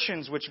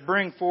afflictions which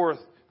bring forth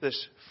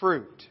this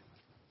fruit.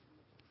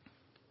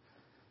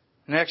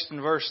 Next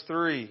in verse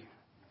 3,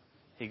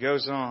 he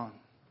goes on.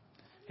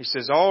 He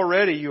says,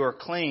 already you are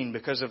clean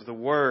because of the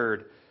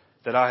word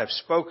that I have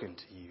spoken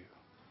to you.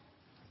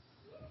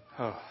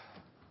 Oh,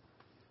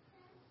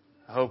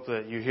 I hope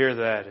that you hear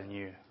that and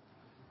you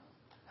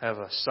have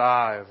a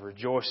sigh of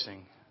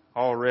rejoicing.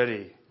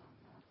 Already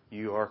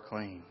you are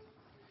clean.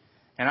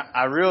 And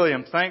I really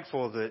am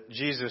thankful that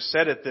Jesus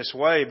said it this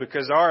way,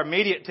 because our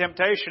immediate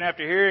temptation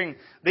after hearing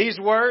these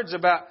words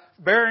about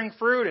bearing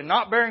fruit and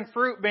not bearing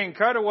fruit, being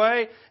cut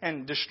away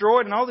and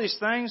destroyed and all these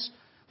things,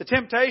 the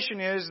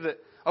temptation is that,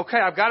 okay,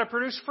 I've got to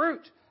produce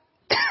fruit.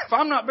 If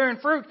I'm not bearing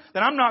fruit,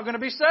 then I'm not going to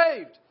be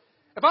saved.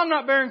 If I'm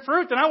not bearing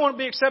fruit, then I won't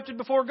be accepted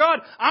before God.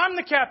 I'm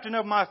the captain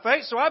of my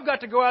fate, so I've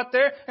got to go out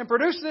there and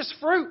produce this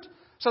fruit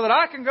so that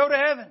I can go to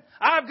heaven.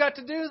 I've got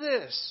to do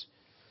this.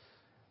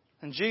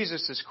 And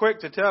Jesus is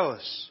quick to tell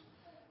us,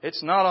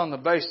 it's not on the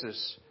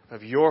basis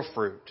of your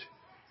fruit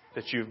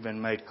that you've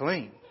been made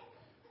clean.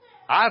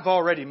 I've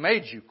already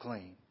made you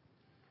clean.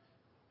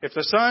 If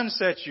the Son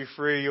sets you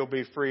free, you'll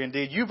be free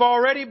indeed. You've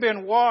already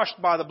been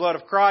washed by the blood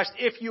of Christ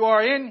if you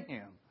are in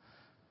Him.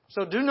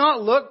 So do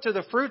not look to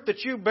the fruit that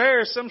you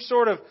bear as some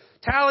sort of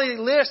tally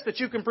list that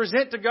you can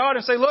present to God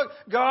and say, look,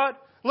 God,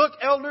 look,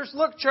 elders,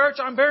 look, church,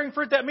 I'm bearing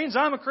fruit. That means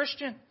I'm a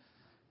Christian.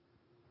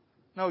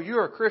 No,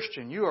 you're a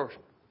Christian. You are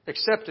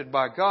accepted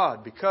by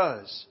God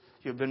because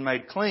you've been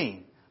made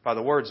clean by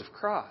the words of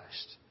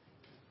Christ.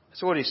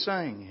 That's what He's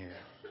saying here.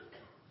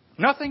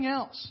 Nothing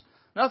else.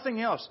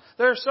 Nothing else.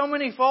 There are so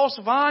many false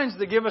vines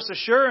that give us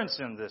assurance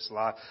in this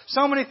life.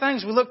 So many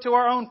things we look to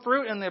our own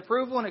fruit and the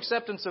approval and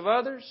acceptance of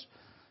others.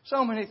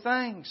 So many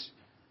things.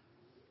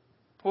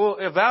 We'll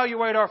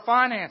evaluate our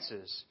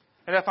finances.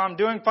 And if I'm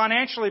doing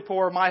financially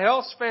poor, my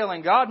health's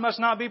failing, God must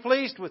not be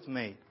pleased with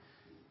me.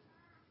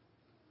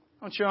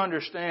 Don't you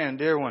understand,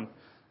 dear one,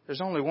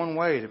 there's only one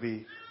way to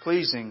be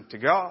pleasing to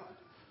God.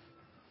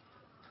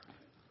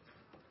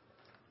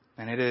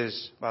 And it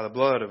is by the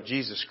blood of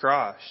Jesus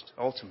Christ,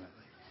 ultimately.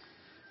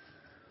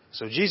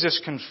 So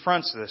Jesus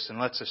confronts this and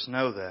lets us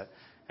know that.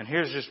 And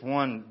here's just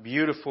one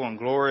beautiful and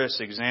glorious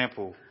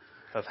example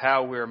of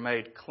how we're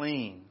made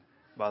clean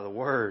by the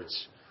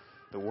words,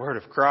 the Word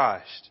of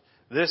Christ.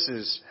 This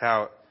is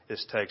how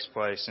this takes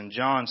place. In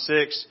John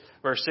 6,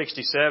 verse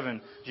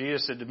 67,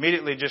 Jesus had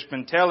immediately just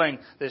been telling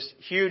this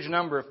huge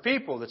number of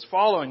people that's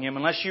following Him,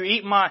 unless you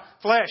eat my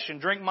flesh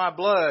and drink my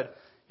blood,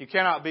 you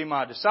cannot be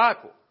my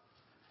disciple.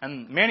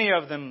 And many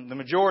of them, the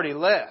majority,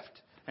 left.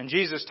 And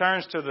Jesus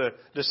turns to the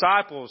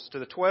disciples, to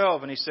the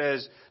 12, and He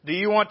says, do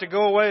you want to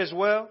go away as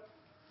well?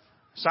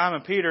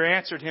 Simon Peter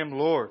answered Him,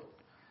 Lord,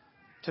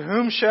 to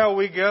whom shall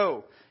we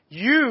go?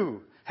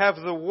 You have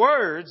the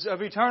words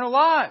of eternal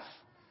life.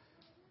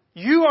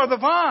 You are the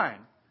vine.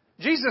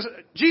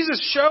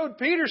 Jesus showed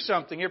Peter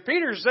something here.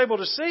 Peter is able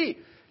to see,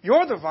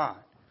 you're the vine.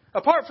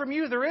 Apart from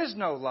you, there is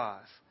no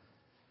life.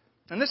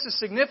 And this is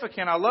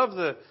significant. I love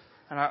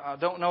and I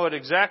don't know it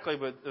exactly,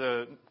 but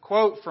the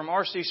quote from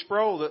R.C.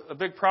 Sproul, that a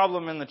big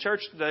problem in the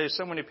church today is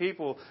so many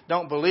people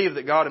don't believe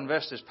that God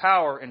invests His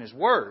power in His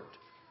Word.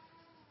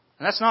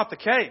 And that's not the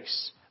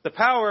case. The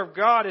power of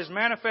God is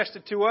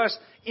manifested to us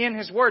in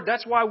His Word.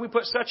 That's why we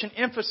put such an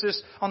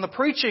emphasis on the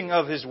preaching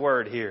of His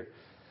Word here.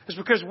 It's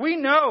because we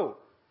know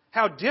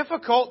how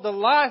difficult the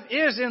life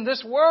is in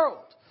this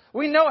world.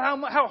 We know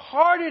how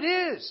hard it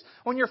is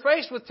when you're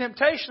faced with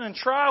temptation and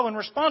trial and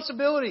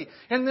responsibility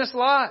in this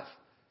life.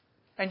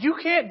 And you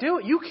can't do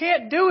it. You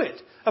can't do it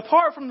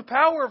apart from the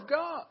power of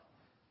God.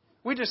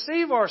 We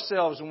deceive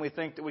ourselves when we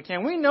think that we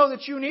can. We know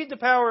that you need the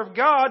power of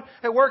God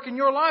at work in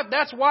your life.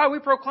 That's why we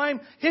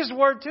proclaim His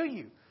Word to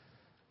you.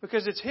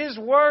 Because it's His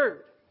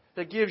Word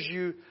that gives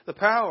you the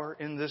power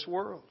in this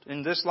world,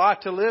 in this life,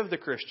 to live the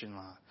Christian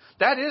life.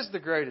 That is the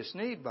greatest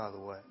need, by the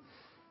way,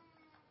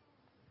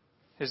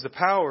 is the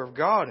power of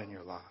God in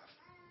your life.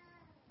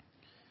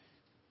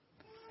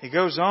 He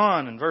goes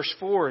on in verse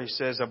 4, he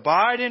says,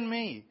 abide in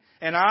me,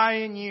 and I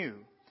in you.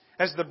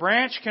 As the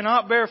branch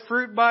cannot bear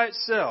fruit by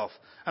itself,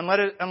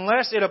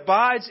 unless it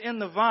abides in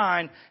the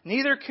vine,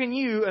 neither can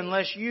you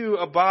unless you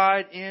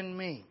abide in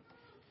me.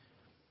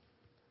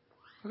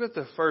 Look at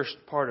the first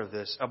part of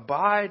this.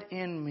 Abide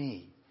in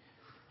me,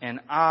 and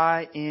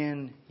I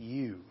in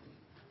you.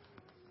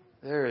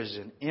 There is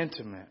an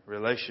intimate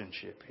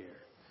relationship here.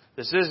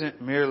 This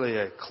isn't merely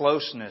a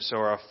closeness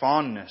or a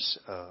fondness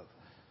of.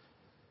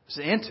 It's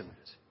intimate.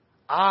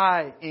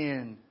 I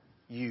in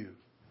you.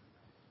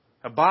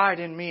 Abide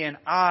in me and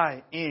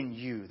I in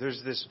you.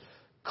 There's this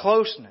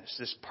closeness,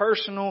 this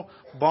personal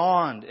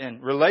bond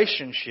and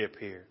relationship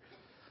here.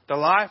 The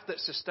life that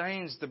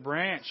sustains the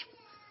branch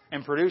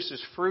and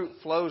produces fruit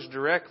flows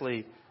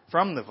directly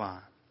from the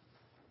vine.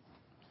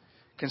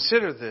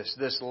 Consider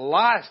this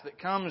life that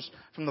comes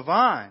from the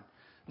vine.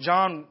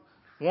 John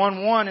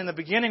 1:1, in the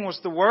beginning was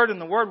the Word,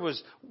 and the Word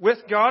was with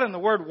God, and the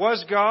Word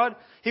was God.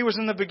 He was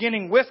in the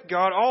beginning with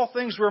God. All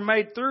things were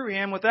made through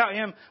Him. Without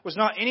Him was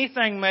not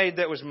anything made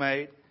that was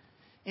made.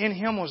 In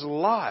Him was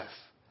life,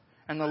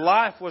 and the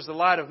life was the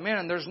light of men.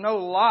 And there's no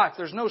life,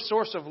 there's no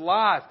source of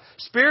life,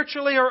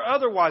 spiritually or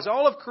otherwise.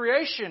 All of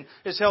creation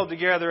is held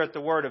together at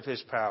the word of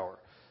His power.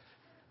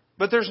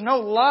 But there's no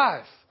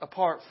life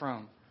apart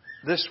from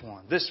this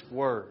one, this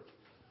Word.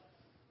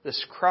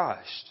 This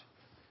Christ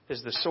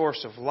is the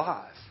source of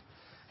life.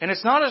 And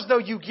it's not as though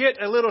you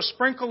get a little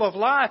sprinkle of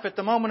life at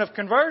the moment of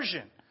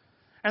conversion,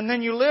 and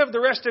then you live the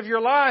rest of your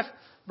life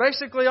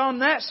basically on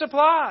that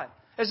supply,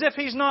 as if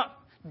He's not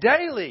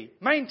daily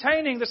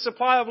maintaining the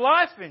supply of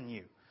life in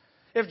you.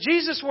 If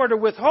Jesus were to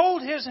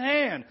withhold His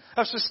hand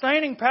of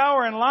sustaining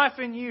power and life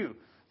in you,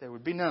 there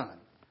would be none.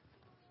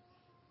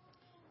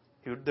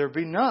 There would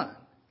be none.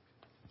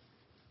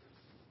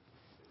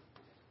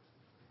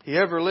 He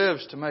ever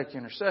lives to make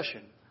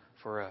intercession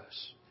for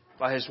us.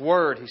 By His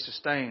Word, He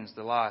sustains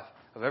the life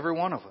of every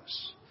one of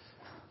us.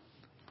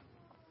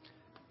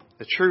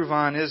 The true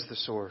vine is the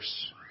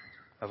source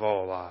of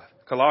all life.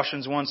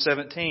 Colossians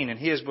 1:17, and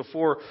He is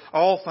before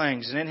all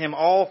things, and in Him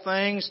all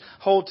things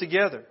hold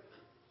together.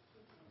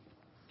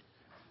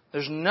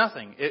 There's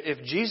nothing.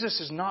 If Jesus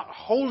is not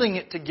holding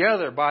it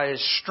together by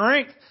His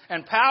strength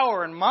and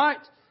power and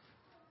might,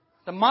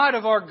 the might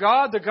of our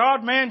God, the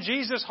God-man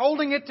Jesus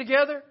holding it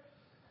together,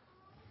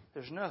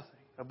 there's nothing.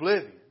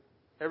 Oblivion.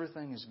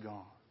 Everything is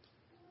gone.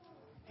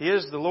 He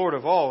is the Lord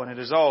of all, and it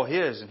is all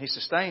His, and He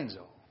sustains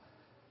all.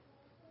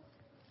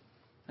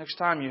 Next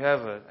time you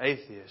have an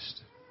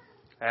atheist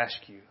ask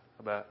you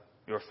about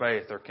your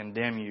faith or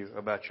condemn you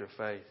about your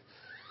faith,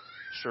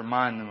 just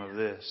remind them of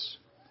this.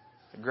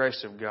 The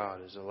grace of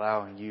God is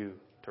allowing you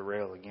to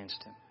rail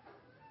against Him,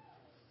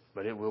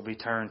 but it will be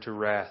turned to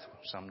wrath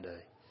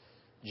someday.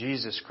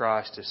 Jesus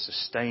Christ is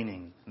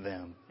sustaining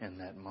them in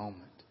that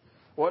moment.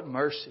 What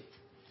mercy!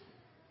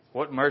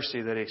 What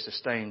mercy that He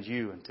sustains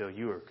you until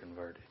you are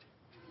converted.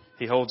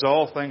 He holds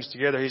all things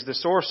together. He's the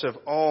source of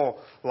all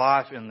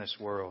life in this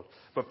world,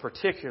 but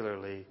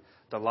particularly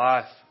the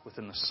life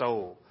within the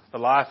soul, the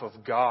life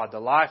of God, the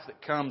life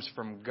that comes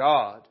from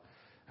God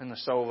in the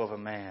soul of a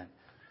man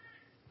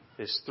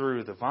is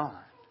through the vine.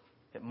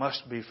 It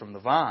must be from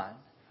the vine,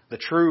 the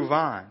true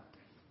vine.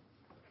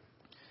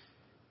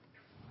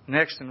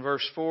 Next in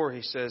verse 4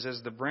 he says,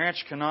 as the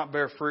branch cannot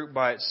bear fruit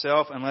by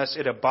itself unless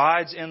it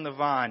abides in the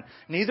vine,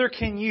 neither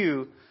can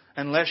you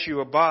unless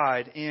you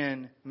abide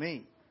in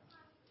me.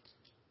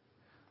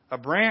 A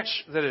branch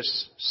that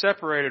is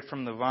separated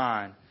from the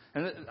vine.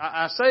 And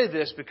I say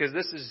this because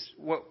this is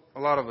what a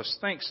lot of us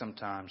think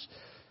sometimes.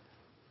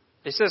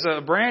 It says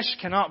a branch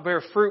cannot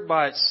bear fruit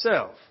by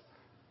itself.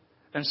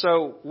 And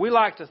so we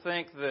like to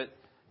think that,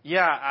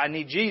 yeah, I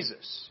need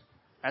Jesus.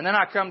 And then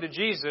I come to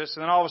Jesus,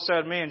 and then all of a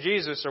sudden me and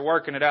Jesus are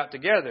working it out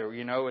together.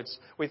 You know,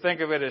 we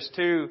think of it as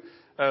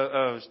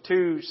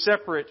two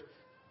separate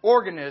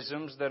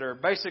organisms that are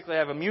basically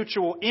have a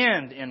mutual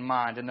end in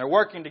mind, and they're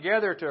working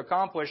together to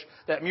accomplish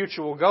that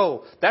mutual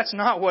goal. That's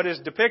not what is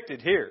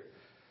depicted here.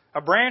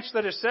 A branch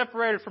that is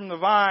separated from the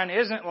vine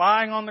isn't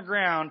lying on the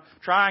ground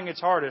trying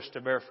its hardest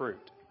to bear fruit.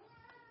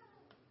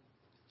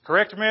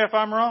 Correct me if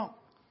I'm wrong.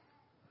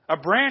 A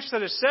branch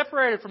that is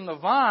separated from the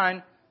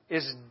vine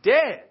is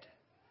dead.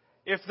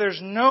 If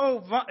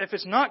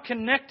it's not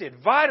connected,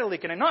 vitally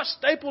connected, not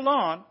stapled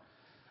on,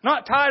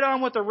 not tied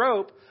on with a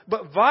rope,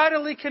 but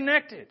vitally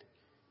connected,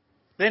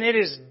 then it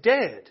is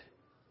dead.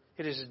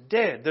 It is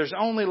dead. There's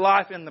only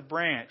life in the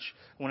branch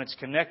when it's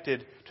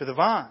connected to the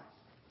vine.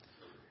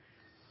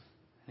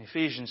 In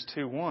Ephesians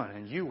 2:1,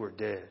 and you were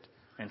dead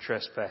in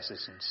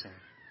trespasses and sin.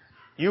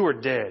 You were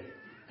dead.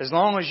 As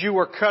long as you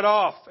were cut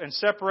off and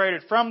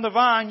separated from the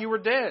vine, you were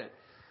dead.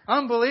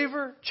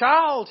 Unbeliever,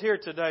 child here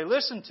today,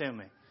 listen to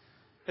me.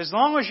 As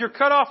long as you're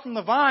cut off from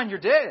the vine, you're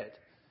dead.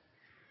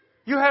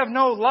 You have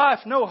no life,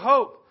 no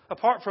hope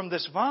apart from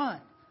this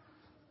vine.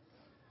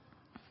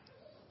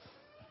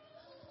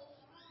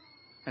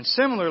 And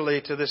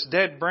similarly to this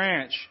dead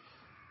branch,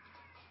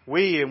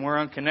 and we're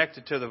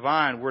unconnected to the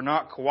vine, we're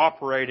not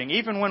cooperating,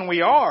 even when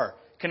we are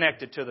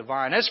connected to the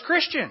vine. As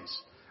Christians,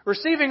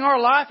 receiving our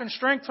life and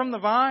strength from the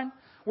vine,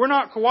 we're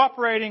not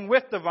cooperating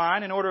with the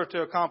vine in order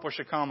to accomplish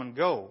a common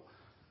goal.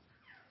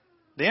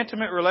 The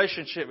intimate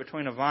relationship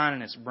between a vine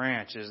and its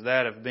branch is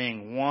that of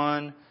being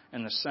one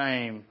and the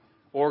same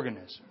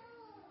organism.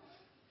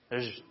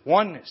 There's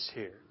oneness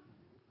here.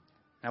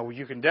 Now,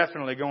 you can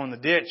definitely go in the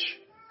ditch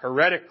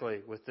heretically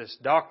with this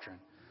doctrine,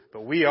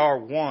 but we are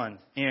one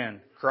in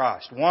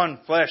Christ, one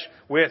flesh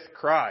with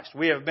Christ.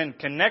 We have been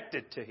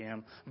connected to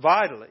Him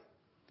vitally.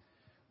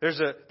 There's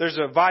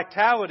a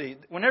vitality.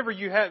 Whenever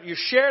you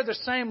share the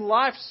same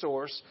life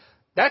source,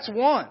 that's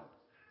one.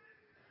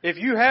 If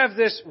you have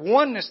this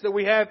oneness that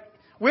we have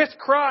with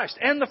Christ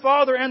and the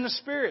Father and the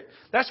Spirit,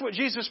 that's what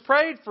Jesus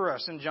prayed for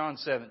us in John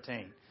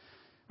 17.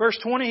 Verse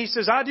 20, He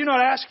says, I do not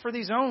ask for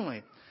these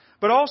only,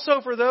 but also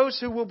for those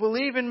who will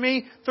believe in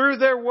Me through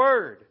their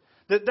word,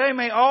 that they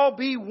may all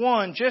be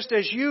one, just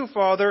as You,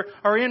 Father,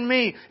 are in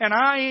Me, and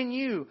I in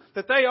You,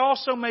 that they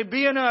also may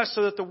be in us,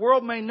 so that the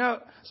world may know,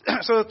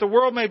 so that the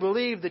world may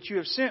believe that You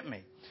have sent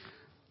Me.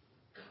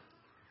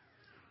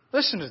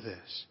 Listen to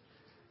this.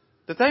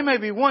 That they may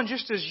be one,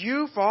 just as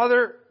You,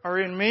 Father, are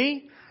in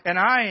Me, and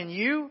I in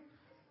You,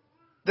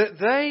 that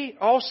they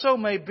also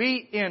may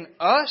be in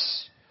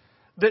us,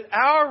 that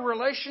our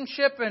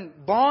relationship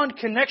and bond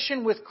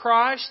connection with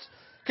Christ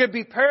could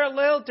be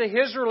paralleled to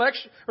His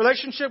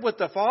relationship with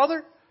the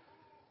Father?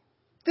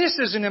 This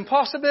is an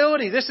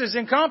impossibility. This is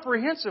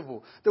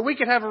incomprehensible. That we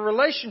could have a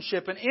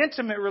relationship, an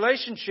intimate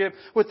relationship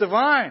with the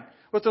vine,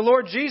 with the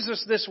Lord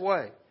Jesus this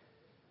way.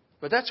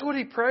 But that's what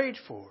He prayed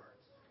for.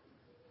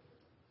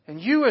 And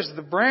you as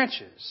the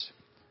branches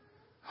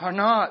are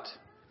not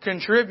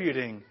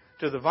contributing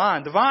to the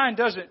vine. The vine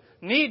doesn't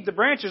need the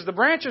branches. The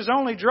branches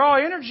only draw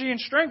energy and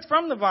strength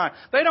from the vine.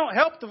 They don't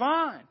help the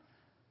vine.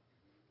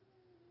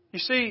 You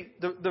see,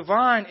 the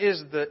vine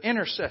is the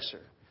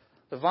intercessor.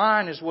 The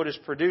vine is what is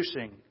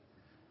producing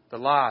the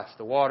life,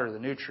 the water, the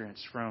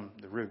nutrients from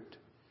the root.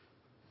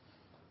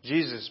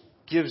 Jesus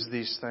gives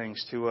these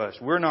things to us.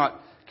 We're not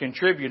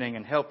contributing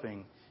and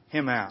helping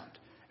Him out.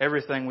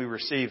 Everything we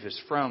receive is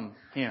from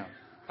Him,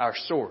 our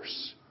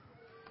source.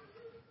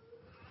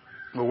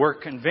 But we're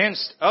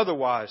convinced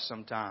otherwise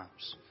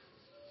sometimes.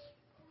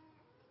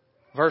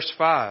 Verse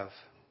 5,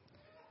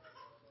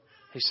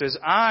 He says,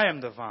 I am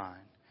the vine.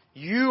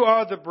 You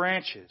are the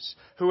branches.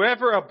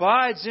 Whoever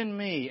abides in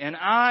Me and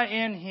I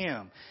in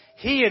him,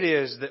 he it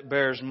is that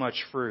bears much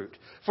fruit.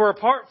 For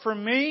apart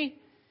from Me,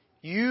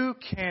 you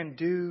can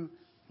do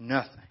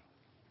nothing.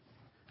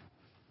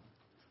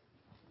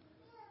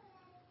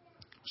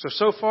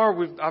 So far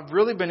I've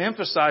really been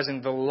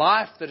emphasizing the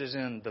life that is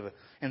in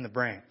the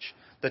branch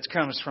that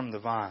comes from the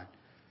vine.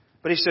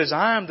 But He says,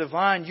 I am the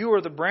vine, you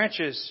are the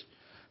branches.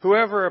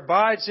 Whoever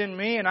abides in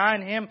Me and I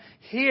in him,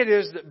 he it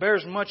is that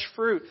bears much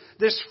fruit.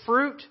 This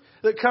fruit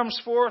that comes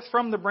forth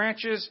from the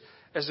branches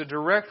is a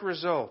direct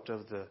result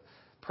of the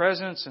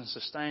presence and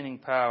sustaining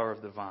power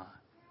of the vine.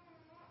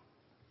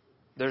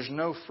 There's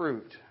no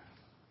fruit.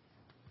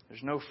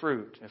 There's no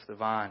fruit if the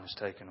vine is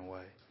taken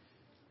away.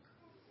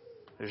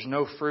 There's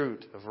no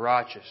fruit of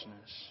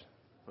righteousness,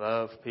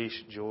 love, peace,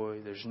 joy.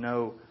 There's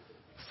no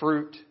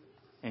fruit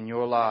in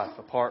your life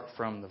apart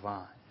from the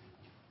vine.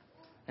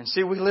 And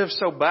see, we live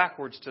so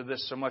backwards to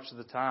this so much of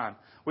the time.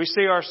 We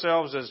see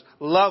ourselves as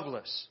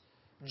loveless,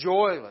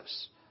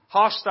 joyless,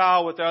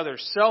 hostile with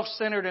others,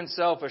 self-centered and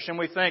selfish. And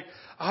we think,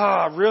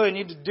 I really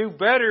need to do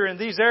better in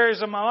these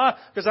areas of my life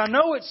because I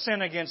know it's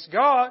sin against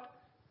God.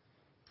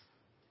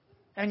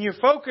 And you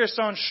focus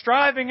on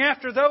striving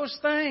after those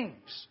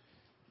things.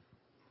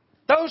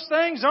 Those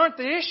things aren't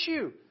the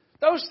issue.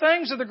 Those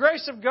things are the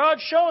grace of God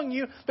showing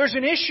you there's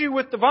an issue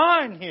with the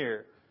vine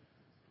here.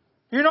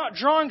 You're not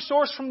drawing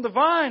source from the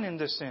vine in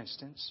this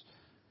instance.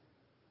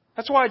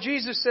 That's why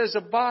Jesus says,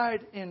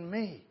 abide in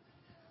Me.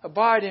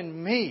 Abide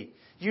in Me.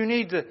 You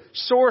need the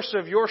source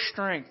of your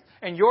strength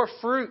and your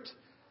fruit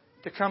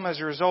to come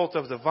as a result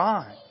of the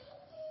vine.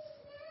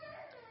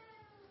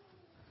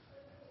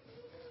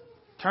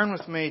 Turn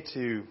with me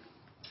to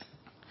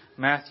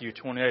Matthew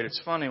 28.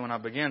 It's funny, when I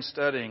began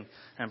studying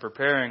and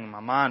preparing, my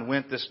mind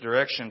went this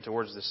direction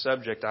towards the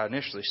subject I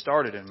initially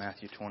started in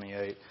Matthew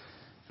 28.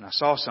 And I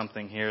saw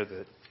something here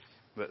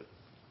but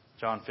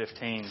John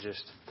 15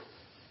 just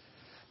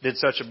did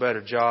such a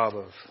better job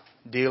of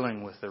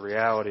dealing with the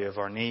reality of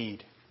our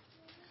need.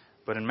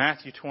 But in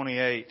Matthew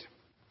 28,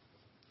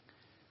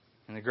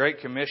 in the Great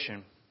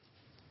Commission,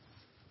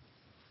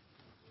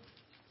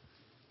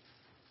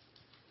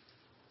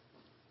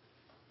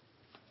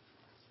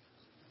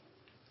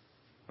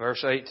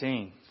 verse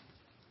 18,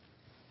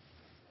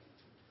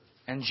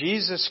 and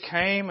Jesus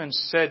came and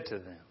said to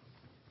them,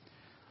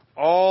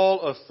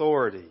 all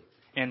authority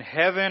in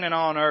heaven and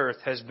on earth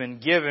has been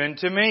given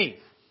to Me.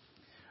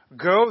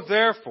 Go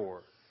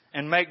therefore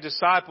and make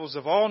disciples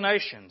of all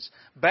nations,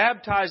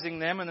 baptizing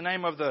them in the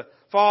name of the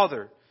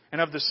Father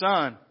and of the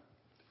Son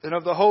and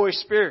of the Holy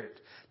Spirit,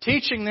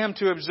 teaching them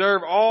to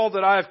observe all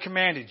that I have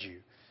commanded you.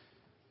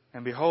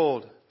 And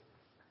behold,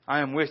 I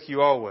am with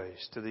you always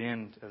to the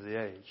end of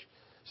the age.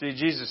 See,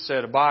 Jesus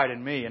said, abide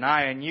in Me and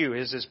I in you,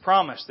 is His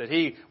promise that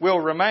He will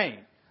remain.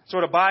 That's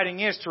what abiding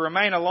is, to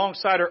remain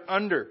alongside or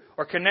under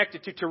or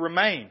connected to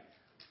remain.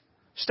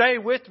 Stay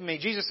with Me.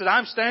 Jesus said,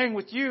 I'm staying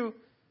with you.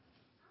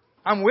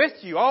 I'm with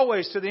you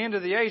always to the end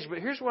of the age. But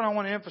here's what I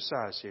want to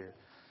emphasize here.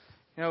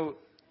 You know,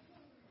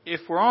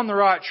 if we're on the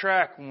right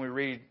track when we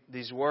read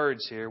these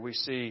words here, we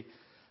see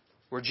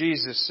where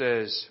Jesus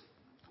says,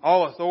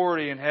 all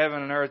authority in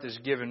heaven and earth is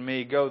given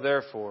me. Go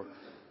therefore.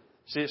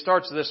 See, it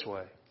starts this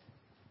way.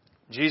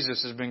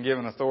 Jesus has been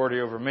given authority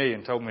over me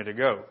and told me to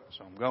go,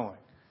 so I'm going.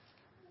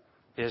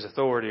 He has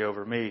authority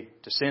over me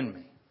to send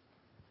me.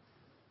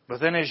 But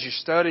then as you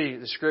study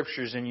the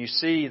Scriptures and you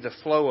see the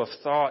flow of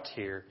thought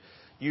here,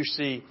 you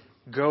see,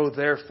 go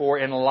therefore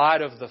in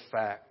light of the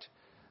fact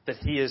that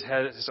He has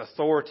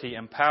authority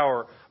and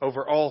power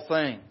over all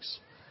things.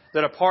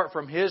 That apart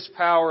from His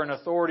power and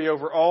authority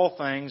over all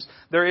things,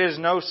 there is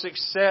no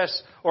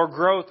success or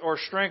growth or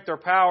strength or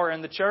power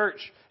in the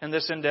church in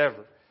this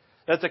endeavor.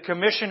 That the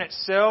commission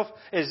itself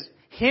is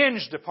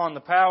hinged upon the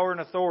power and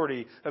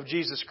authority of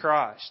Jesus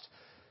Christ.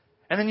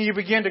 And then you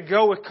begin to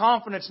go with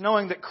confidence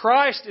knowing that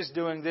Christ is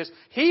doing this.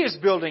 He is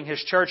building His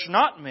church,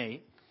 not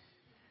me.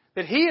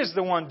 That He is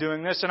the one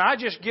doing this, and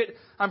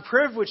I'm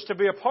privileged to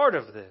be a part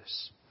of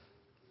this.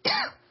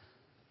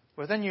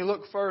 But then you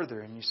look further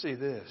and you see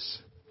this.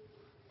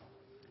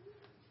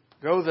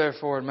 Go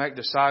therefore and make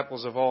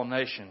disciples of all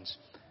nations,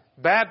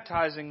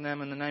 baptizing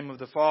them in the name of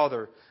the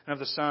Father and of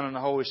the Son and the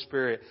Holy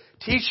Spirit,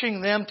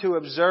 teaching them to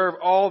observe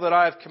all that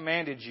I have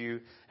commanded you,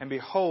 and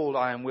behold,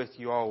 I am with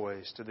you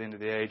always to the end of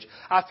the age.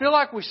 I feel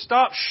like we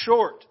stop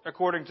short,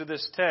 according to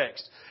this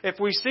text, if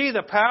we see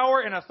the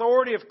power and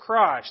authority of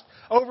Christ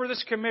over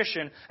this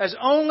commission as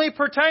only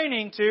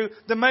pertaining to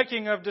the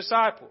making of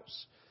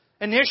disciples,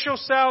 initial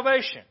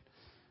salvation.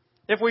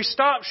 If we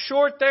stop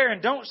short there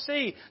and don't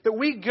see that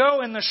we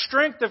go in the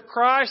strength of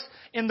Christ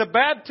in the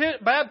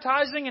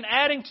baptizing and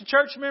adding to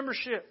church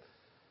membership,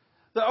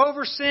 the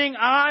overseeing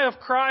eye of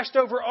Christ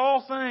over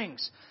all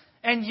things,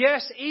 and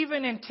yes,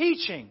 even in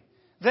teaching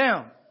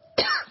them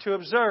to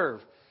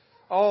observe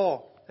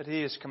all that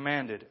He has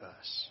commanded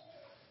us.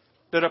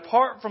 That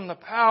apart from the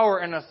power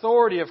and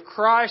authority of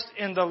Christ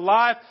in the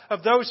life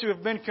of those who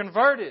have been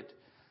converted,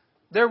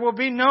 there will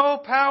be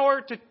no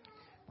power to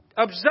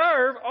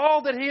observe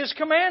all that He has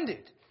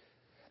commanded.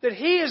 That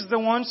He is the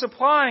one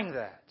supplying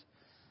that.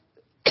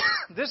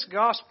 This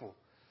gospel,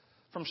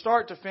 from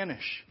start to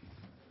finish,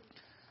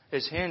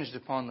 is hinged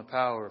upon the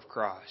power of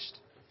Christ.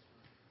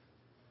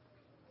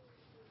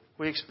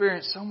 We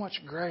experience so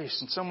much grace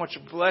and so much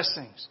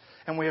blessings,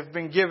 and we have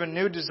been given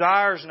new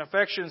desires and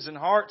affections and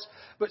hearts.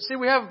 But see,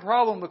 we have a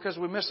problem because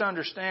we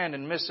misunderstand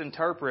and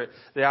misinterpret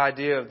the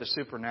idea of the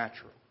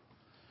supernatural.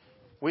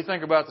 We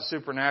think about the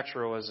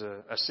supernatural as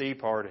a sea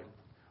parting,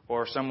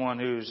 or someone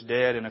who's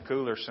dead in a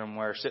cooler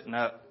somewhere sitting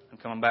up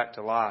and coming back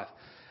to life.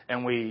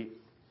 And we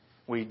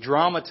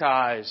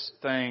dramatize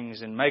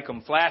things and make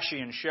them flashy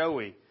and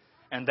showy.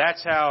 And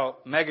that's how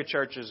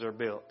megachurches are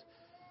built.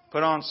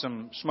 Put on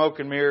some smoke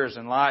and mirrors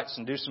and lights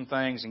and do some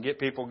things and get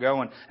people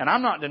going. And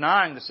I'm not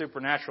denying the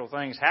supernatural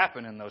things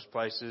happen in those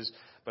places,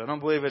 but I don't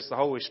believe it's the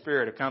Holy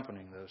Spirit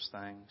accompanying those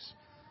things.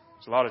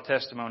 There's a lot of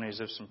testimonies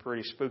of some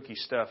pretty spooky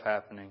stuff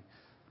happening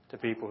to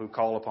people who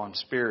call upon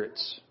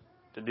spirits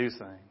to do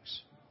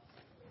things.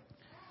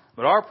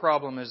 But our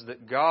problem is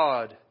that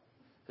God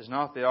is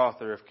not the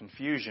author of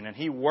confusion, and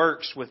He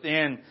works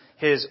within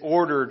His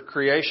ordered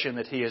creation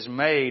that He has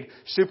made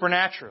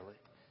supernaturally.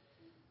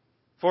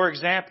 For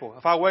example,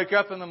 if I wake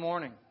up in the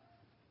morning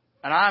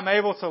and I'm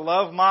able to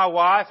love my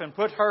wife and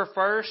put her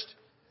first,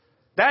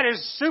 that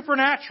is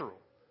supernatural.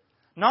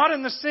 Not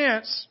in the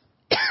sense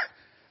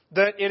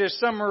that it is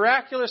some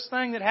miraculous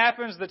thing that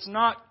happens that's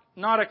not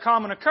a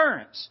common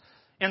occurrence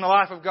in the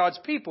life of God's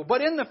people,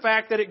 but in the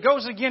fact that it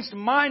goes against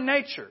my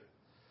nature.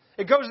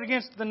 It goes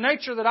against the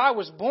nature that I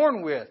was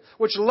born with,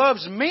 which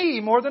loves me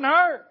more than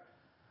her,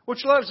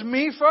 which loves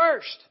me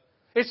first.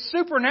 It's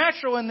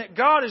supernatural in that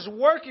God is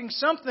working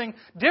something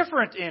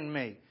different in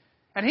me.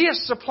 And He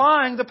is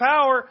supplying the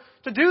power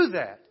to do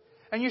that.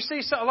 And you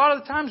see, a lot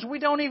of the times we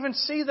don't even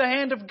see the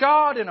hand of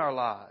God in our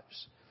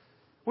lives.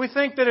 We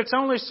think that it's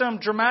only some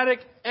dramatic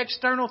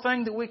external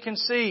thing that we can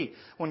see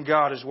when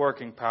God is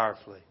working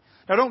powerfully.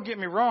 Now, don't get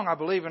me wrong. I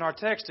believe in our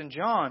text in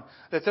John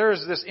that there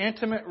is this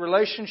intimate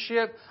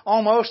relationship,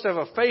 almost of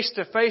a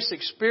face-to-face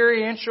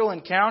experiential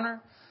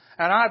encounter.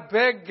 And I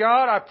beg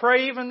God, I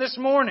pray even this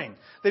morning,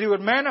 that He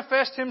would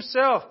manifest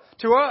Himself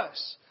to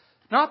us.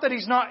 Not that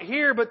He's not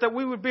here, but that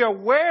we would be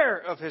aware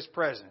of His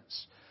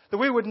presence. That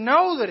we would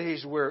know that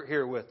He's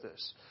here with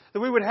us. That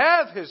we would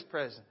have His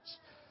presence.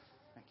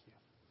 Thank you.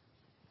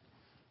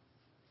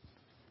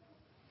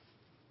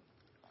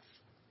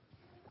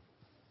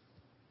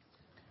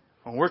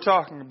 When we're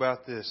talking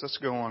about this, let's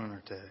go on in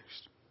our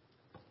text.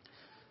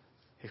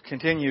 It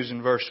continues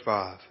in verse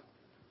 5.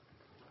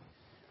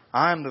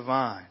 I am the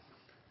vine,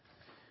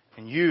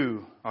 and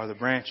you are the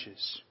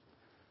branches.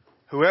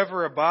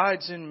 Whoever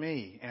abides in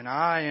me, and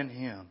I in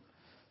him,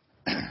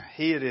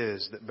 he it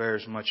is that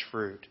bears much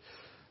fruit.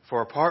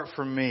 For apart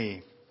from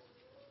me,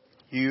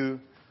 you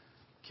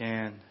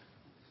can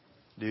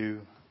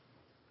do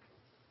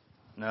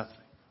nothing.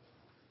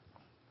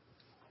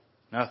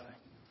 Nothing.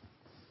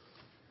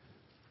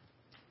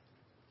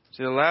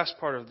 See, the last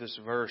part of this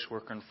verse, we're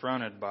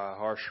confronted by a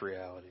harsh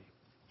reality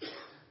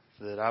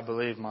that I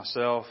believe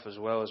myself, as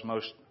well as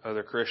most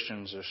other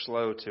Christians, are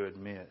slow to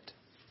admit.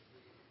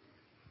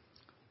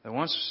 That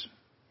once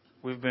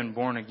we've been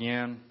born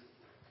again,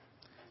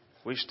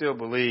 we still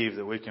believe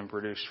that we can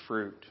produce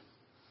fruit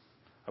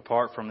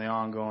apart from the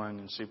ongoing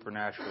and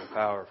supernatural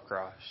power of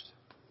Christ.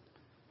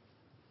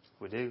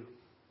 We do.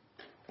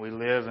 We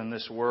live in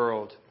this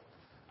world.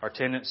 Our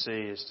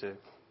tendency is to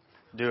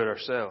do it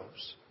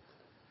ourselves.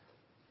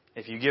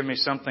 If you give me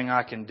something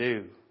I can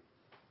do,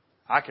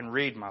 I can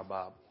read my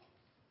Bible.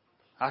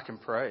 I can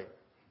pray.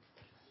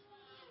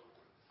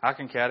 I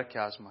can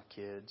catechize my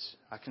kids.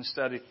 I can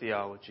study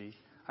theology.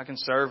 I can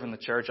serve in the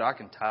church. I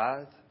can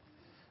tithe.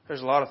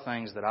 There's a lot of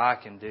things that I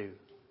can do.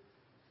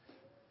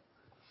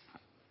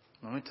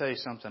 Let me tell you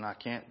something I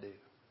can't do.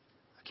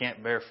 I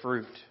can't bear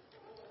fruit.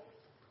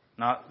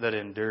 Not that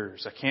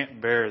endures. I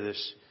can't bear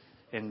this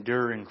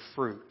enduring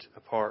fruit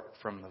apart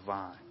from the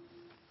vine.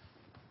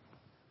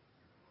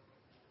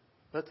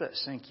 Let that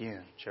sink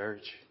in,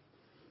 church.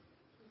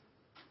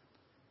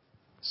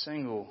 The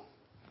single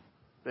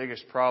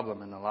biggest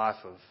problem in the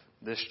life of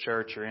this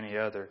church or any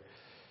other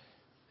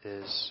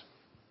is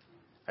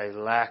a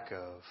lack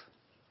of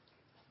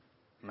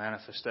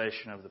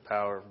manifestation of the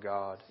power of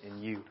God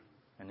in you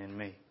and in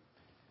me.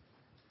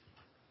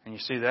 And you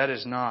see, that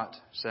is not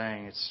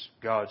saying it's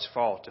God's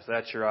fault. If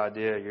that's your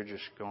idea, you're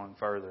just going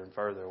further and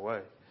further away.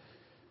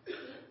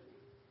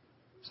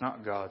 It's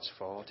not God's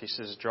fault. He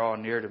says, draw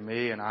near to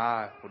me and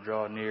I will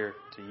draw near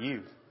to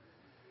you.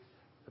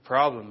 The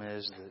problem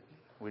is that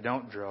we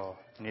don't draw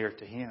near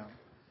to Him.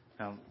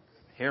 Now,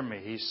 hear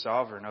me, He's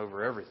sovereign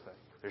over everything.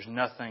 There's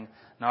nothing,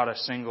 not a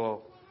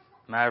single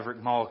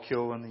maverick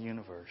molecule in the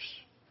universe.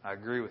 I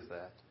agree with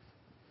that.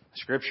 The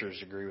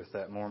Scriptures agree with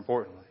that, more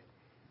importantly.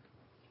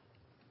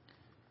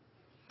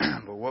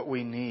 But what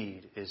we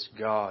need is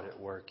God at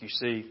work. You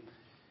see,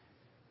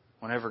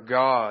 whenever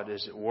God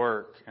is at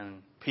work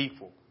and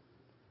people,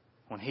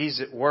 when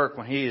He's at work,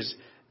 when He is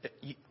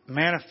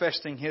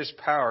manifesting His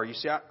power. You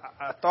see, I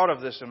thought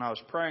of this when I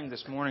was praying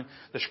this morning.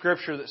 The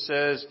Scripture that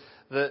says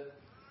that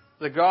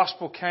the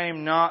gospel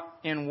came not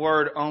in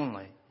word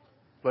only,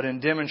 but in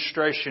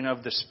demonstration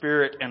of the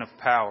Spirit and of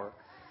power.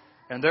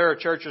 And there are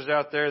churches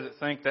out there that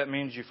think that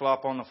means you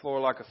flop on the floor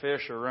like a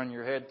fish or run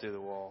your head through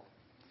the wall.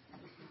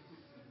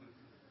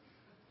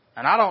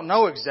 And I don't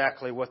know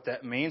exactly what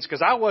that means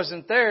because I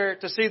wasn't there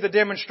to see the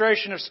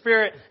demonstration of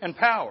Spirit and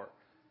power.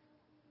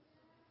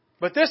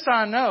 But this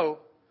I know,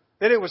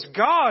 that it was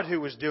God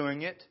who was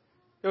doing it.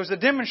 It was a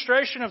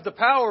demonstration of the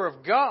power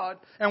of God.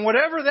 And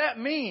whatever that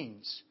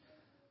means,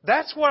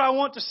 that's what I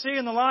want to see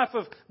in the life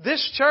of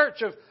this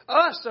church, of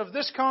us, of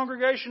this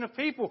congregation of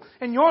people,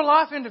 in your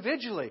life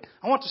individually.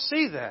 I want to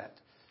see that.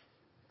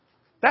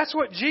 That's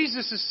what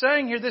Jesus is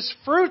saying here. This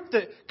fruit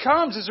that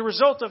comes as a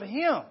result of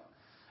Him.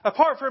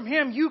 Apart from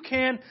Him, you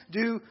can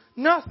do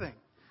nothing.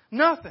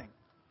 Nothing.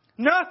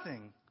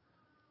 Nothing.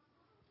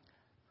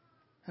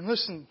 And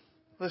listen,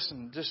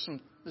 just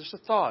a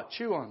thought.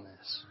 Chew on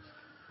this.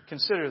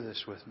 Consider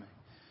this with me.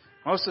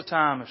 Most of the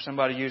time, if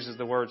somebody uses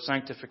the word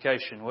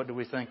sanctification, what do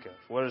we think of?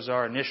 What is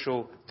our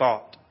initial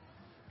thought?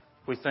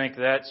 We think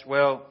that's,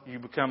 well, you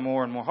become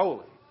more and more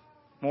holy,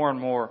 more and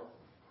more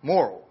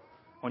moral.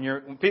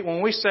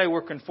 When we say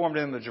we're conformed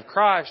to the image of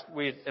Christ,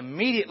 we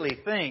immediately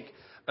think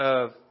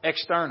of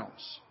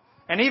externals.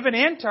 And even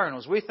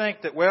internals. We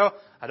think that, well,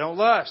 I don't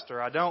lust, or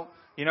I don't,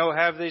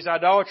 have these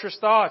idolatrous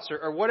thoughts,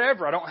 or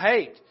whatever. I don't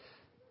hate.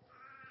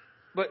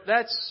 But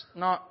that's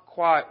not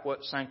quite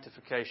what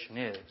sanctification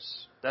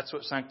is. That's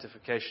what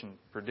sanctification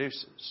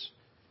produces.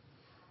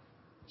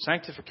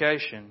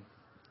 Sanctification,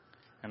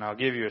 and I'll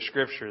give you a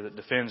scripture that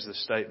defends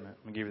this statement.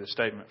 I'll give you the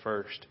statement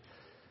first.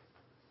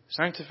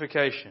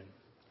 Sanctification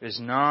is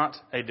not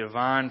a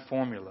divine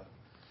formula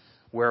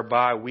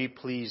whereby we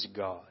please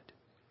God.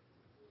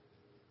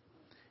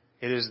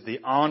 It is the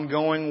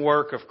ongoing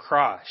work of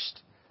Christ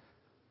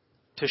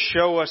to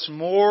show us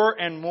more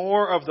and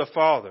more of the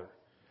Father,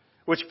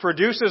 which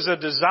produces a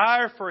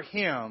desire for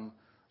Him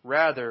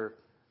rather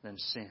than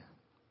sin.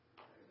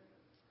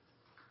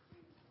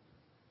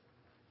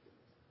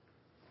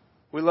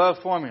 We love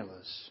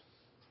formulas,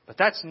 but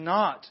that's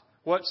not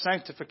what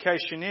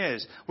sanctification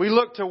is. We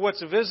look to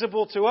what's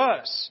visible to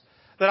us,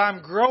 that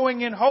I'm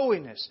growing in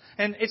holiness.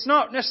 And it's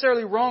not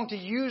necessarily wrong to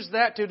use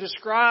that to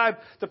describe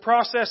the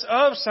process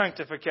of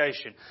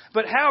sanctification.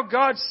 But how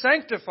God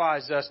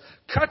sanctifies us,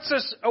 cuts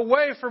us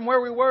away from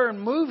where we were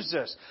and moves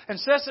us and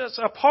sets us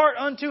apart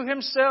unto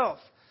Himself,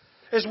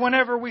 is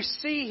whenever we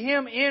see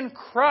Him in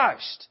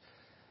Christ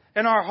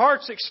and our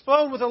hearts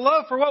explode with a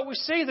love for what we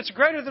see that's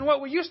greater than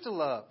what we used to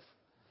love.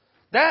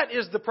 That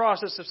is the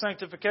process of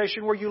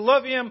sanctification, where you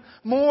love Him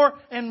more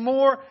and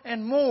more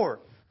and more.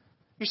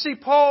 You see,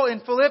 Paul in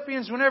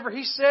Philippians, whenever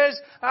he says,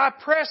 I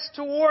press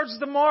towards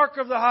the mark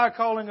of the high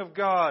calling of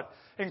God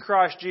in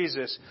Christ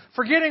Jesus,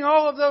 forgetting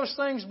all of those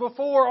things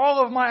before,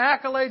 all of my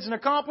accolades and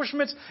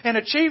accomplishments and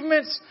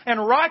achievements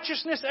and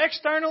righteousness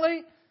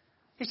externally.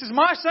 He says,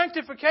 my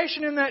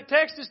sanctification in that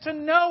text is to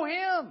know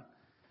Him.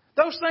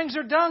 Those things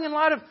are done in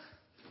light of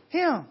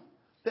Him.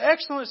 The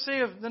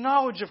excellency of the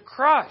knowledge of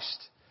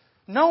Christ.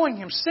 Knowing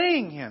Him,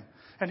 seeing Him.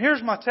 And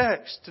here's my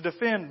text to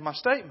defend my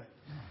statement.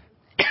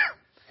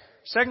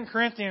 2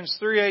 Corinthians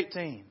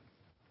 3:18.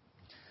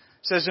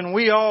 It says, and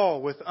we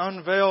all with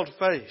unveiled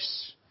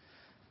face,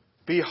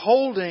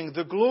 beholding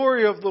the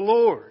glory of the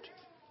Lord,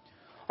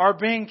 are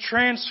being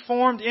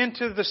transformed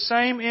into the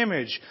same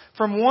image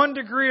from one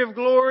degree of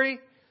glory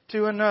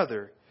to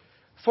another.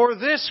 For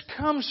this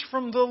comes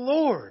from the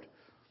Lord,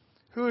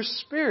 who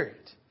is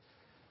Spirit.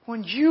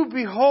 When you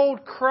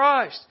behold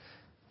Christ,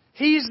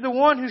 He's the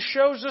one who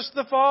shows us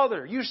the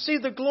Father. You see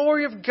the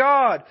glory of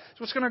God. That's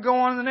what's going to go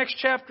on in the next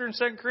chapter in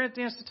 2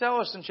 Corinthians to tell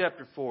us in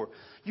chapter 4.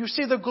 You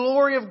see the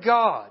glory of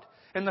God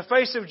in the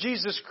face of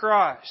Jesus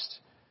Christ.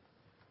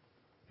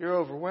 You're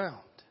overwhelmed.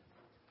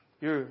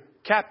 You're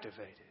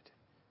captivated.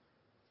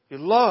 You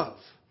love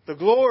the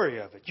glory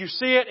of it. You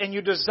see it and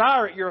you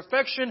desire it. Your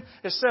affection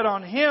is set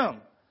on Him.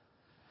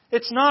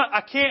 It's not,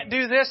 I can't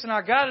do this and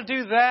I got to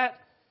do that.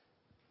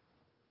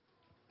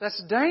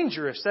 That's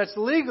dangerous. That's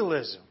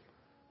legalism.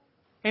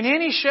 In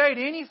any shade,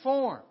 any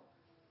form.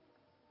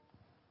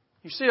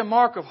 You see a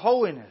mark of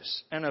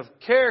holiness and of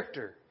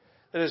character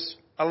that is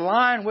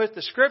aligned with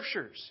the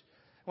Scriptures,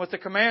 with the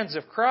commands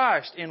of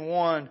Christ in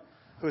one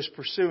who is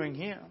pursuing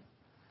Him.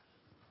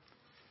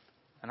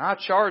 And I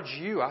charge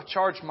you, I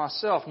charge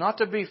myself, not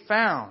to be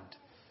found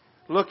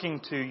looking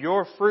to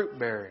your fruit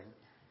bearing.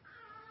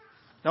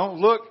 Don't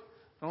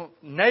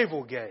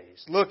navel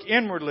gaze. Look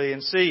inwardly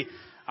and see,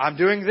 I'm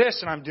doing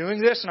this and I'm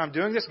doing this and I'm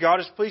doing this. God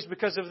is pleased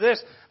because of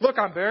this. Look,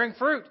 I'm bearing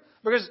fruit.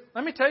 Because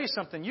let me tell you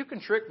something, you can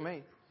trick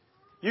me.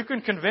 You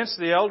can convince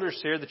the elders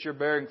here that you're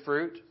bearing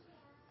fruit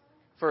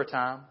for a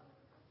time.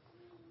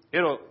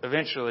 It'll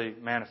eventually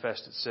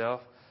manifest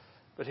itself.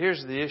 But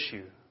here's the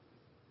issue.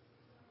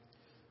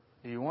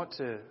 Do you want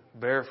to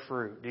bear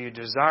fruit? Do you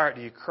desire it?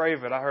 Do you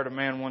crave it? I heard a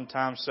man one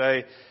time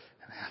say,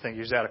 I think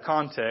he was out of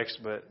context,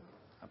 but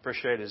I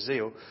appreciate his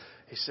zeal.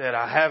 He said,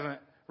 I haven't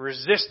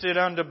resisted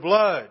unto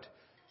blood.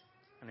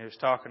 And he was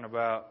talking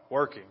about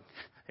working.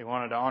 He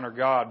wanted to honor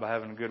God by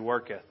having a good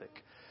work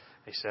ethic.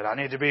 He said, I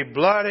need to be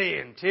bloody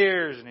and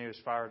tears. And he was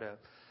fired up.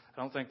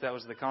 I don't think that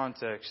was the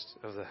context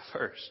of the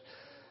verse.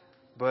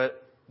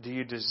 But do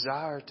you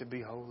desire to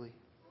be holy?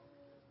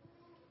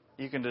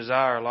 You can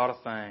desire a lot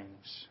of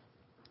things.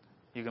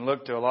 You can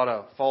look to a lot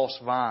of false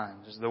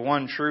vines. The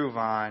one true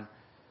vine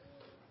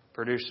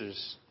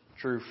produces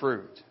true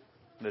fruit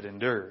that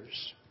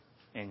endures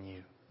in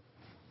you.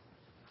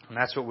 And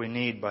that's what we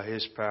need by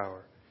His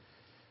power.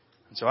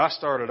 And so I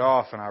started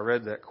off and I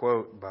read that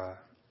quote by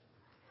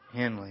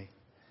Henley.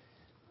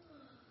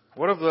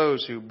 What of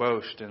those who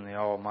boast in the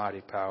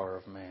almighty power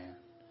of man?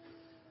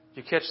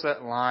 Did you catch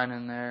that line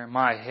in there?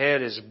 My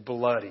head is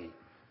bloody,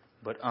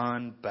 but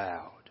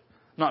unbowed.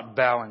 I'm not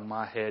bowing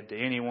my head to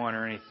anyone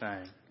or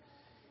anything.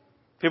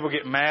 People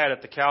get mad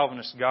at the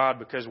Calvinist God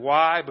because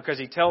why? Because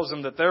He tells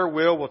them that their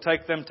will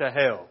take them to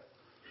hell.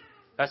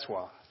 That's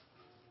why.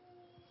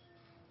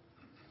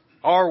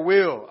 Our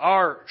will,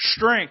 our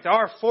strength,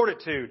 our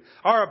fortitude,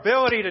 our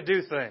ability to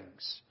do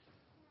things.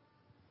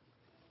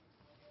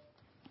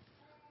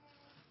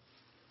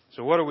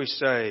 So what do we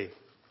say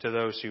to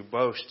those who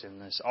boast in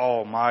this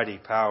almighty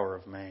power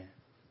of man?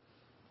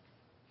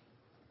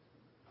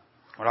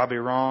 Would I be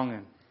wrong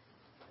in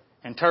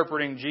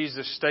interpreting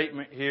Jesus'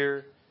 statement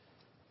here?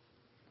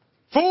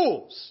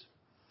 Fools!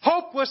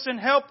 Hopeless and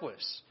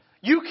helpless.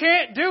 You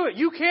can't do it.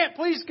 You can't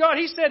please God.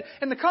 He said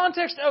in the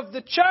context of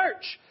the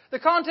church, the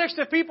context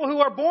of people who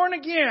are born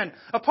again,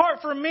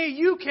 apart from me,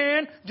 you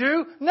can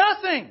do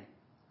nothing.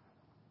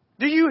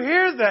 Do you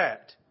hear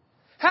that?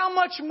 How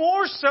much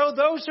more so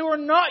those who are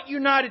not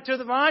united to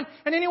the vine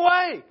in any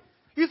way?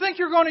 You think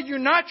you're going to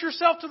unite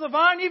yourself to the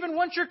vine even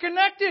once you're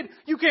connected?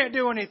 You can't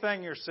do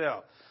anything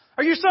yourself.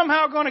 Are you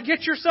somehow going to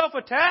get yourself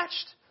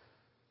attached?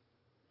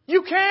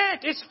 You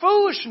can't. It's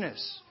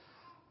foolishness.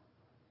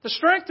 The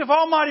strength of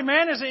Almighty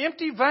man is an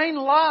empty, vain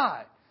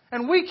lie.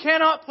 And we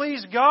cannot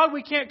please God.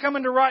 We can't come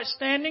into right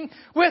standing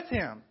with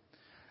Him.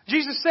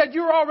 Jesus said,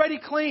 you're already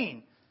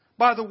clean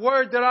by the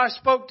word that I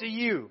spoke to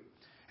you.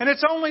 And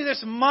it's only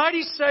this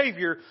mighty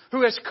Savior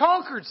who has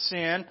conquered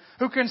sin,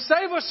 who can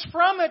save us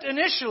from it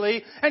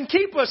initially and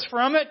keep us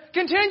from it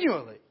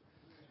continually.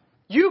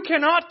 You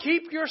cannot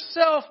keep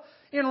yourself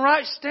in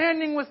right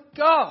standing with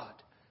God.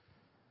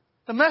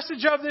 The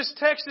message of this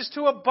text is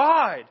to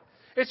abide.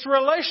 It's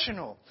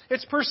relational.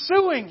 It's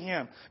pursuing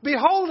Him.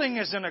 Beholding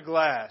as in a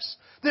glass.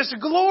 This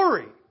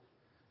glory.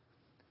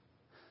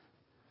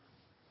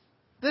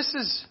 This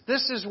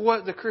is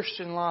what the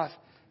Christian life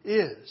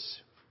is.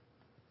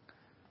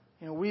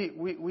 You know,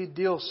 we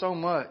deal so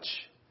much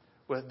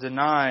with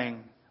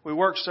denying. We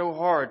work so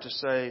hard to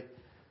say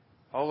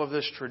all of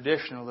this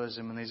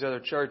traditionalism in these other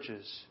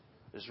churches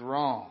is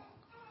wrong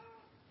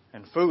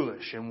and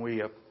foolish. And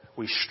we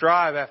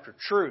strive after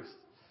truth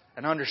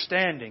and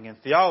understanding and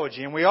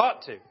theology, and we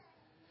ought to.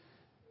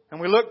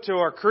 And we look to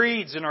our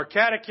creeds and our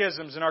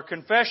catechisms and our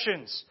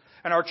confessions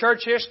and our church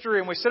history,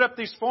 and we set up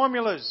these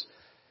formulas,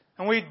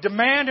 and we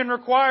demand and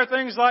require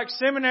things like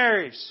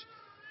seminaries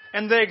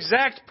and the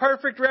exact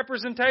perfect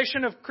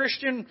representation of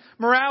Christian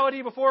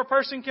morality before a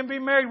person can be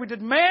married. We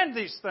demand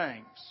these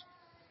things.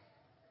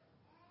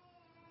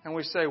 And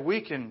we say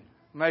we can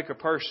make a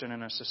person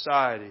in a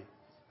society,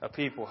 a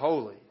people,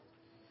 holy.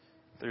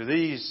 through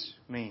these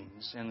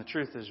means. And the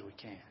truth is we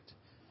can't.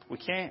 We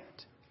can't.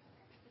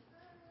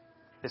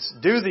 It's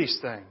do these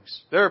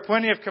things. There are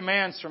plenty of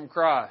commands from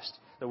Christ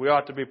that we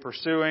ought to be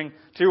pursuing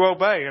to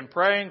obey and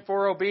praying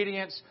for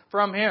obedience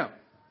from Him.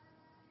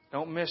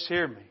 Don't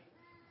mishear me.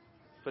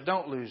 But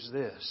don't lose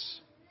this.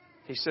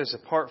 He says,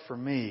 apart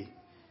from me,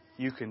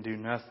 you can do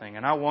nothing.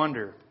 And I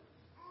wonder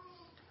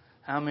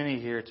how many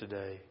here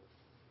today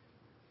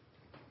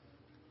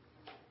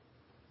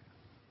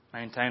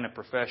maintain a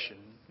profession.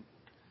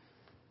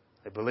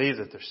 They believe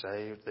that they're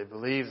saved. They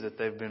believe that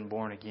they've been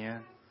born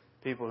again.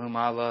 People whom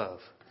I love.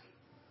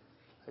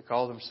 They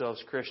call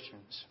themselves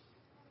Christians.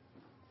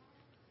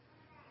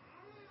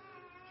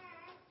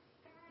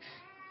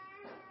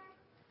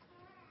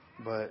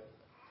 But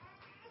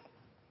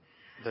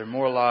they're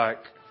more like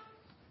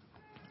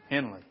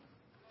Henley.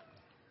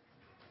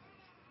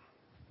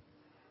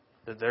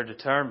 That they're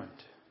determined.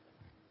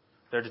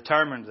 They're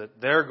determined that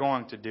they're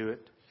going to do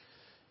it.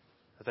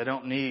 That they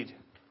don't need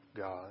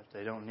God.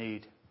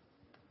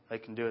 They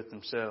can do it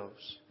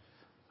themselves.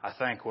 I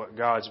think what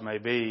God's may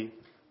be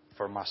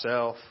for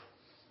myself.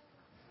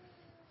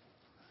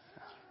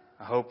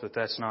 I hope that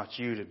that's not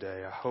you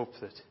today. I hope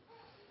that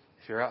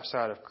if you're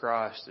outside of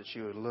Christ, that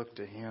you would look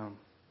to Him.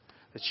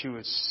 That you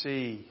would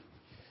see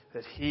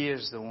that He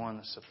is the one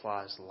that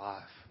supplies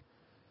life.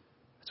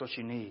 That's what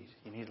you need.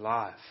 You need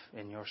life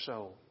in your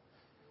soul.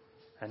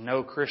 And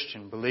no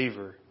Christian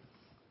believer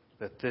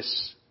that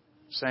this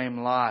same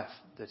life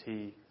that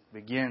He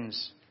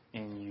begins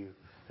in you,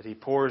 that He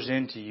pours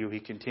into you, He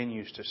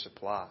continues to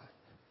supply.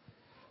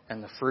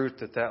 And the fruit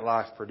that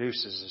life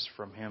produces is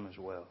from Him as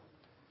well.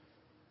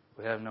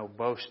 We have no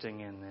boasting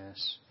in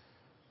this.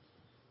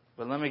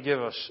 But let me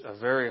give us a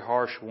very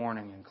harsh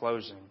warning in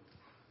closing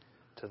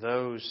to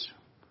those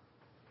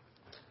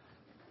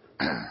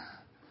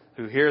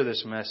who hear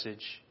this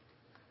message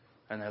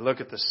and they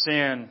look at the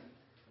sin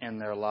in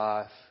their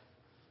life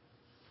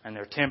and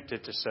they're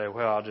tempted to say,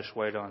 well, I'll just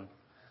wait on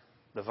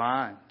the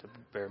vine to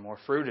bear more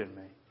fruit in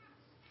me.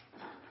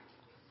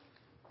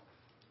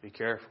 Be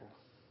careful.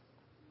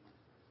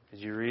 Did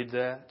you read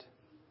that?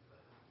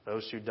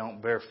 Those who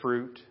don't bear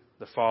fruit,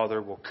 the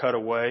Father will cut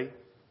away.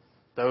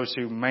 Those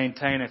who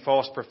maintain a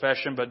false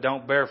profession but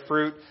don't bear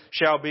fruit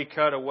shall be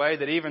cut away.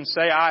 That even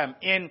say, I am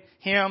in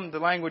Him, the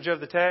language of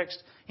the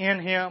text, in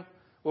Him,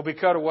 will be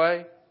cut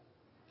away.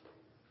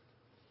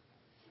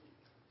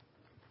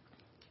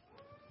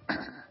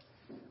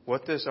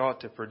 What this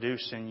ought to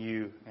produce in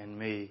you and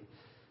me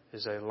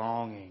is a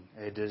longing,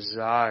 a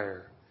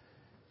desire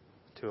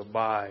to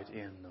abide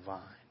in the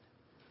vine,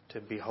 to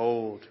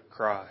behold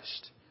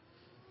Christ.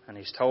 And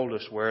He's told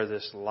us where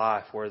this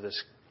life, where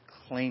this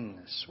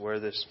cleanness, where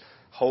this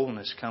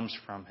wholeness comes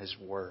from, His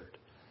Word.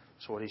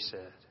 That's what He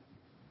said.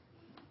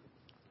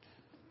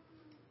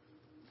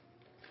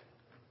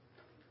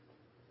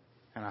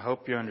 And I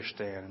hope you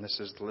understand, and this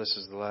is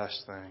the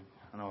last thing.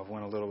 I know I've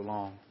went a little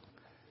long.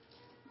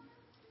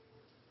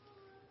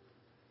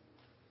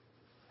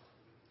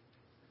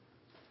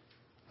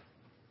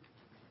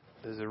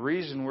 The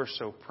reason we're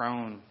so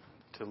prone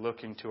to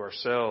looking to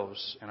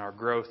ourselves and our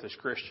growth as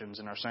Christians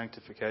and our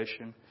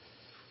sanctification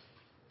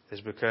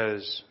is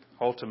because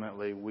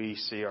ultimately we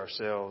see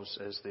ourselves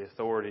as the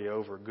authority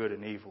over good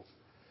and evil.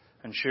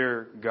 And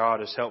sure, God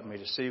has helped me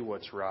to see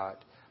what's right.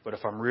 But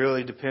if I'm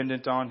really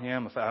dependent on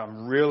Him,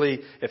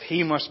 if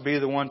He must be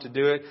the one to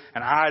do it,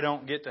 and I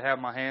don't get to have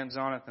my hands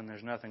on it, then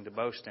there's nothing to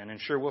boast in.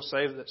 And sure, we'll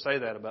say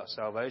that about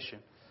salvation,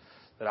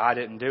 that I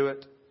didn't do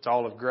it. It's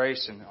all of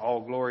grace and all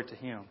glory to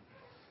Him.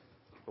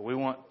 But we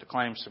want to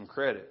claim some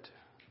credit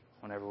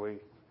whenever we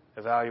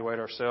evaluate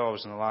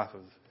ourselves in the life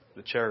of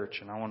the church.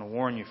 And I want to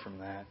warn you from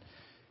that.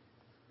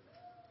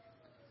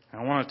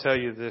 And I want to tell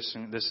you this,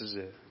 and this is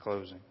it,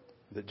 closing,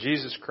 that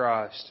Jesus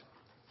Christ,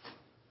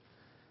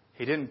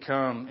 He didn't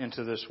come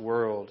into this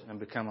world and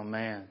become a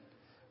man.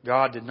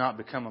 God did not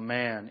become a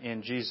man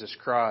in Jesus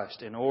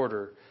Christ in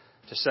order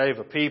to save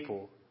a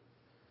people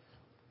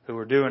who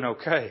were doing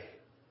okay,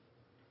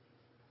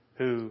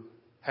 who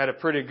had a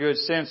pretty good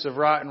sense of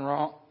right and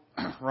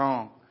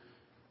wrong,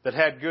 that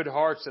had good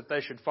hearts that they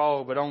should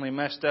follow but only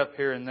messed up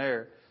here and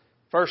there.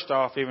 First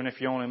off, even if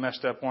you only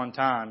messed up one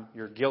time,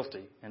 you're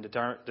guilty and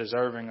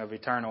deserving of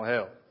eternal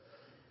hell.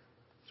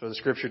 So the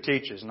Scripture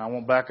teaches, and I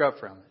won't back up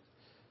from it.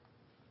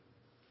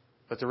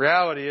 But the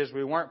reality is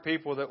we weren't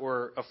people that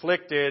were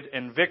afflicted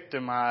and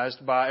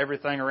victimized by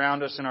everything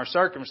around us and our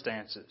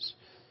circumstances.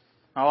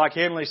 Now, like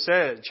Henley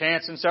said,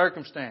 chance and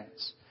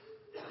circumstance.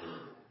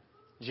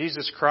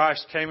 Jesus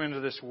Christ came into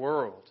this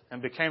world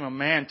and became a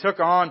man, took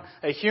on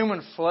a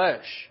human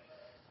flesh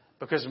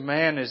because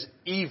man is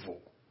evil.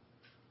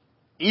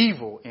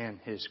 Evil in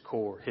his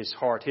core, his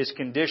heart. His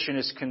condition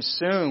is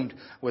consumed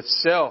with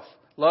self,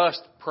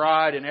 lust,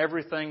 pride, and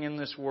everything in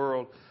this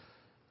world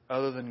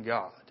other than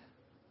God.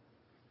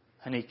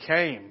 And He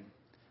came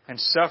and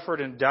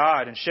suffered and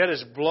died and shed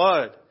His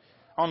blood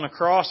on the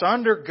cross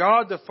under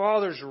God the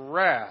Father's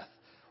wrath.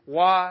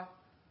 Why?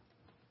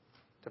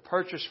 To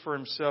purchase for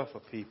Himself a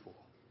people.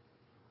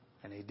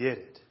 And He did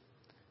it.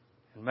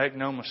 And make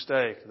no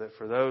mistake that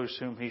for those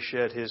whom He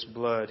shed His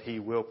blood, He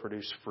will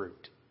produce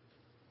fruit.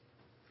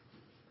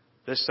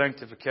 This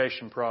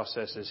sanctification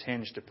process is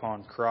hinged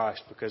upon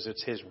Christ because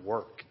it's His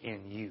work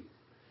in you.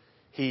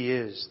 He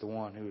is the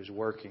one who is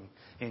working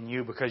in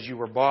you because you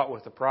were bought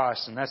with a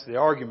price. And that's the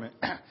argument.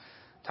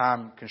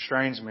 Time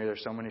constrains me.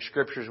 There's so many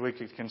scriptures we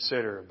could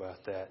consider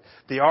about that.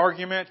 The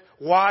argument,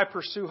 why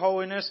pursue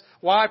holiness?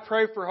 Why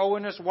pray for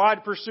holiness? Why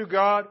pursue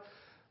God?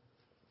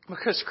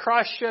 Because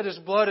Christ shed His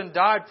blood and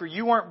died for you.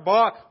 You weren't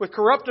bought with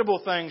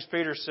corruptible things,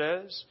 Peter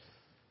says,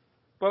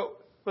 but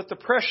with the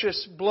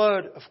precious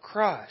blood of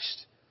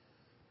Christ.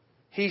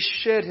 He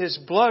shed His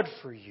blood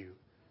for you.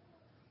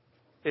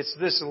 It's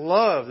this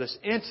love, this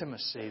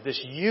intimacy,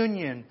 this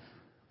union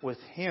with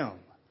Him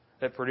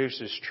that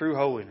produces true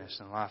holiness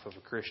in the life of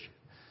a Christian.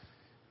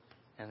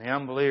 And the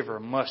unbeliever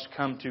must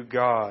come to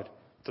God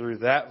through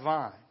that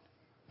vine,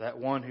 that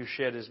one who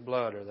shed His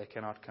blood, or they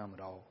cannot come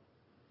at all.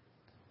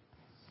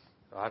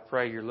 So I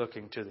pray you're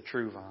looking to the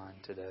true vine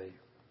today.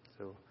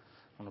 So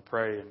I want to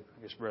pray, and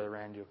I guess Brother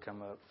Randy will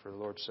come up for the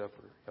Lord's Supper.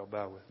 Y'all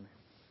bow with me.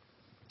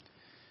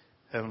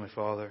 Heavenly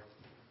Father,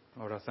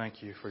 Lord, I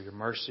thank You for Your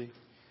mercy.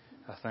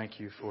 I thank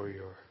You for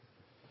Your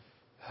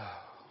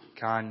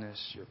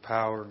kindness, Your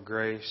power and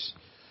grace.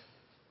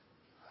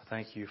 I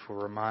thank You for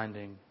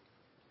reminding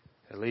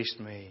at least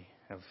me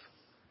of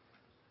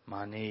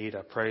my need.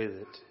 I pray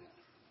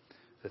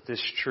that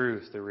this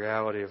truth, the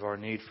reality of our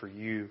need for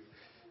You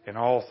in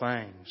all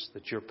things,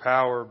 that Your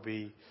power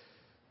be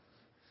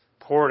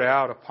poured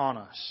out upon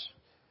us,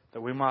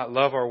 that we might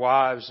love our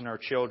wives and our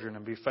children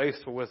and be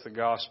faithful with the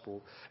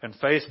gospel and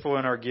faithful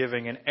in our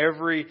giving in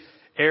every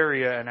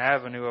area and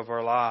avenue of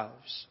our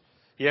lives.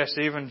 Yes,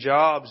 even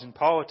jobs and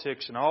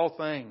politics and all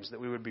things, that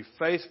we would be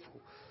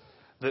faithful,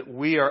 that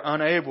we are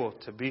unable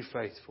to be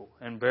faithful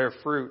and bear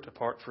fruit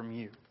apart from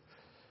You.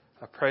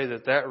 I pray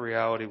that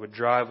reality would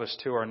drive us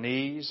to our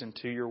knees and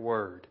to Your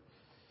Word.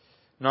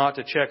 Not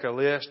to check a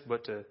list,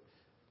 but to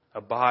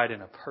abide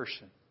in a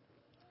person.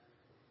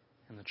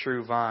 In the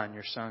true vine,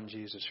 Your Son,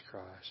 Jesus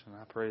Christ. And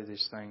I pray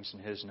these things in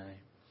His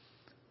name.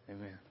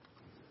 Amen.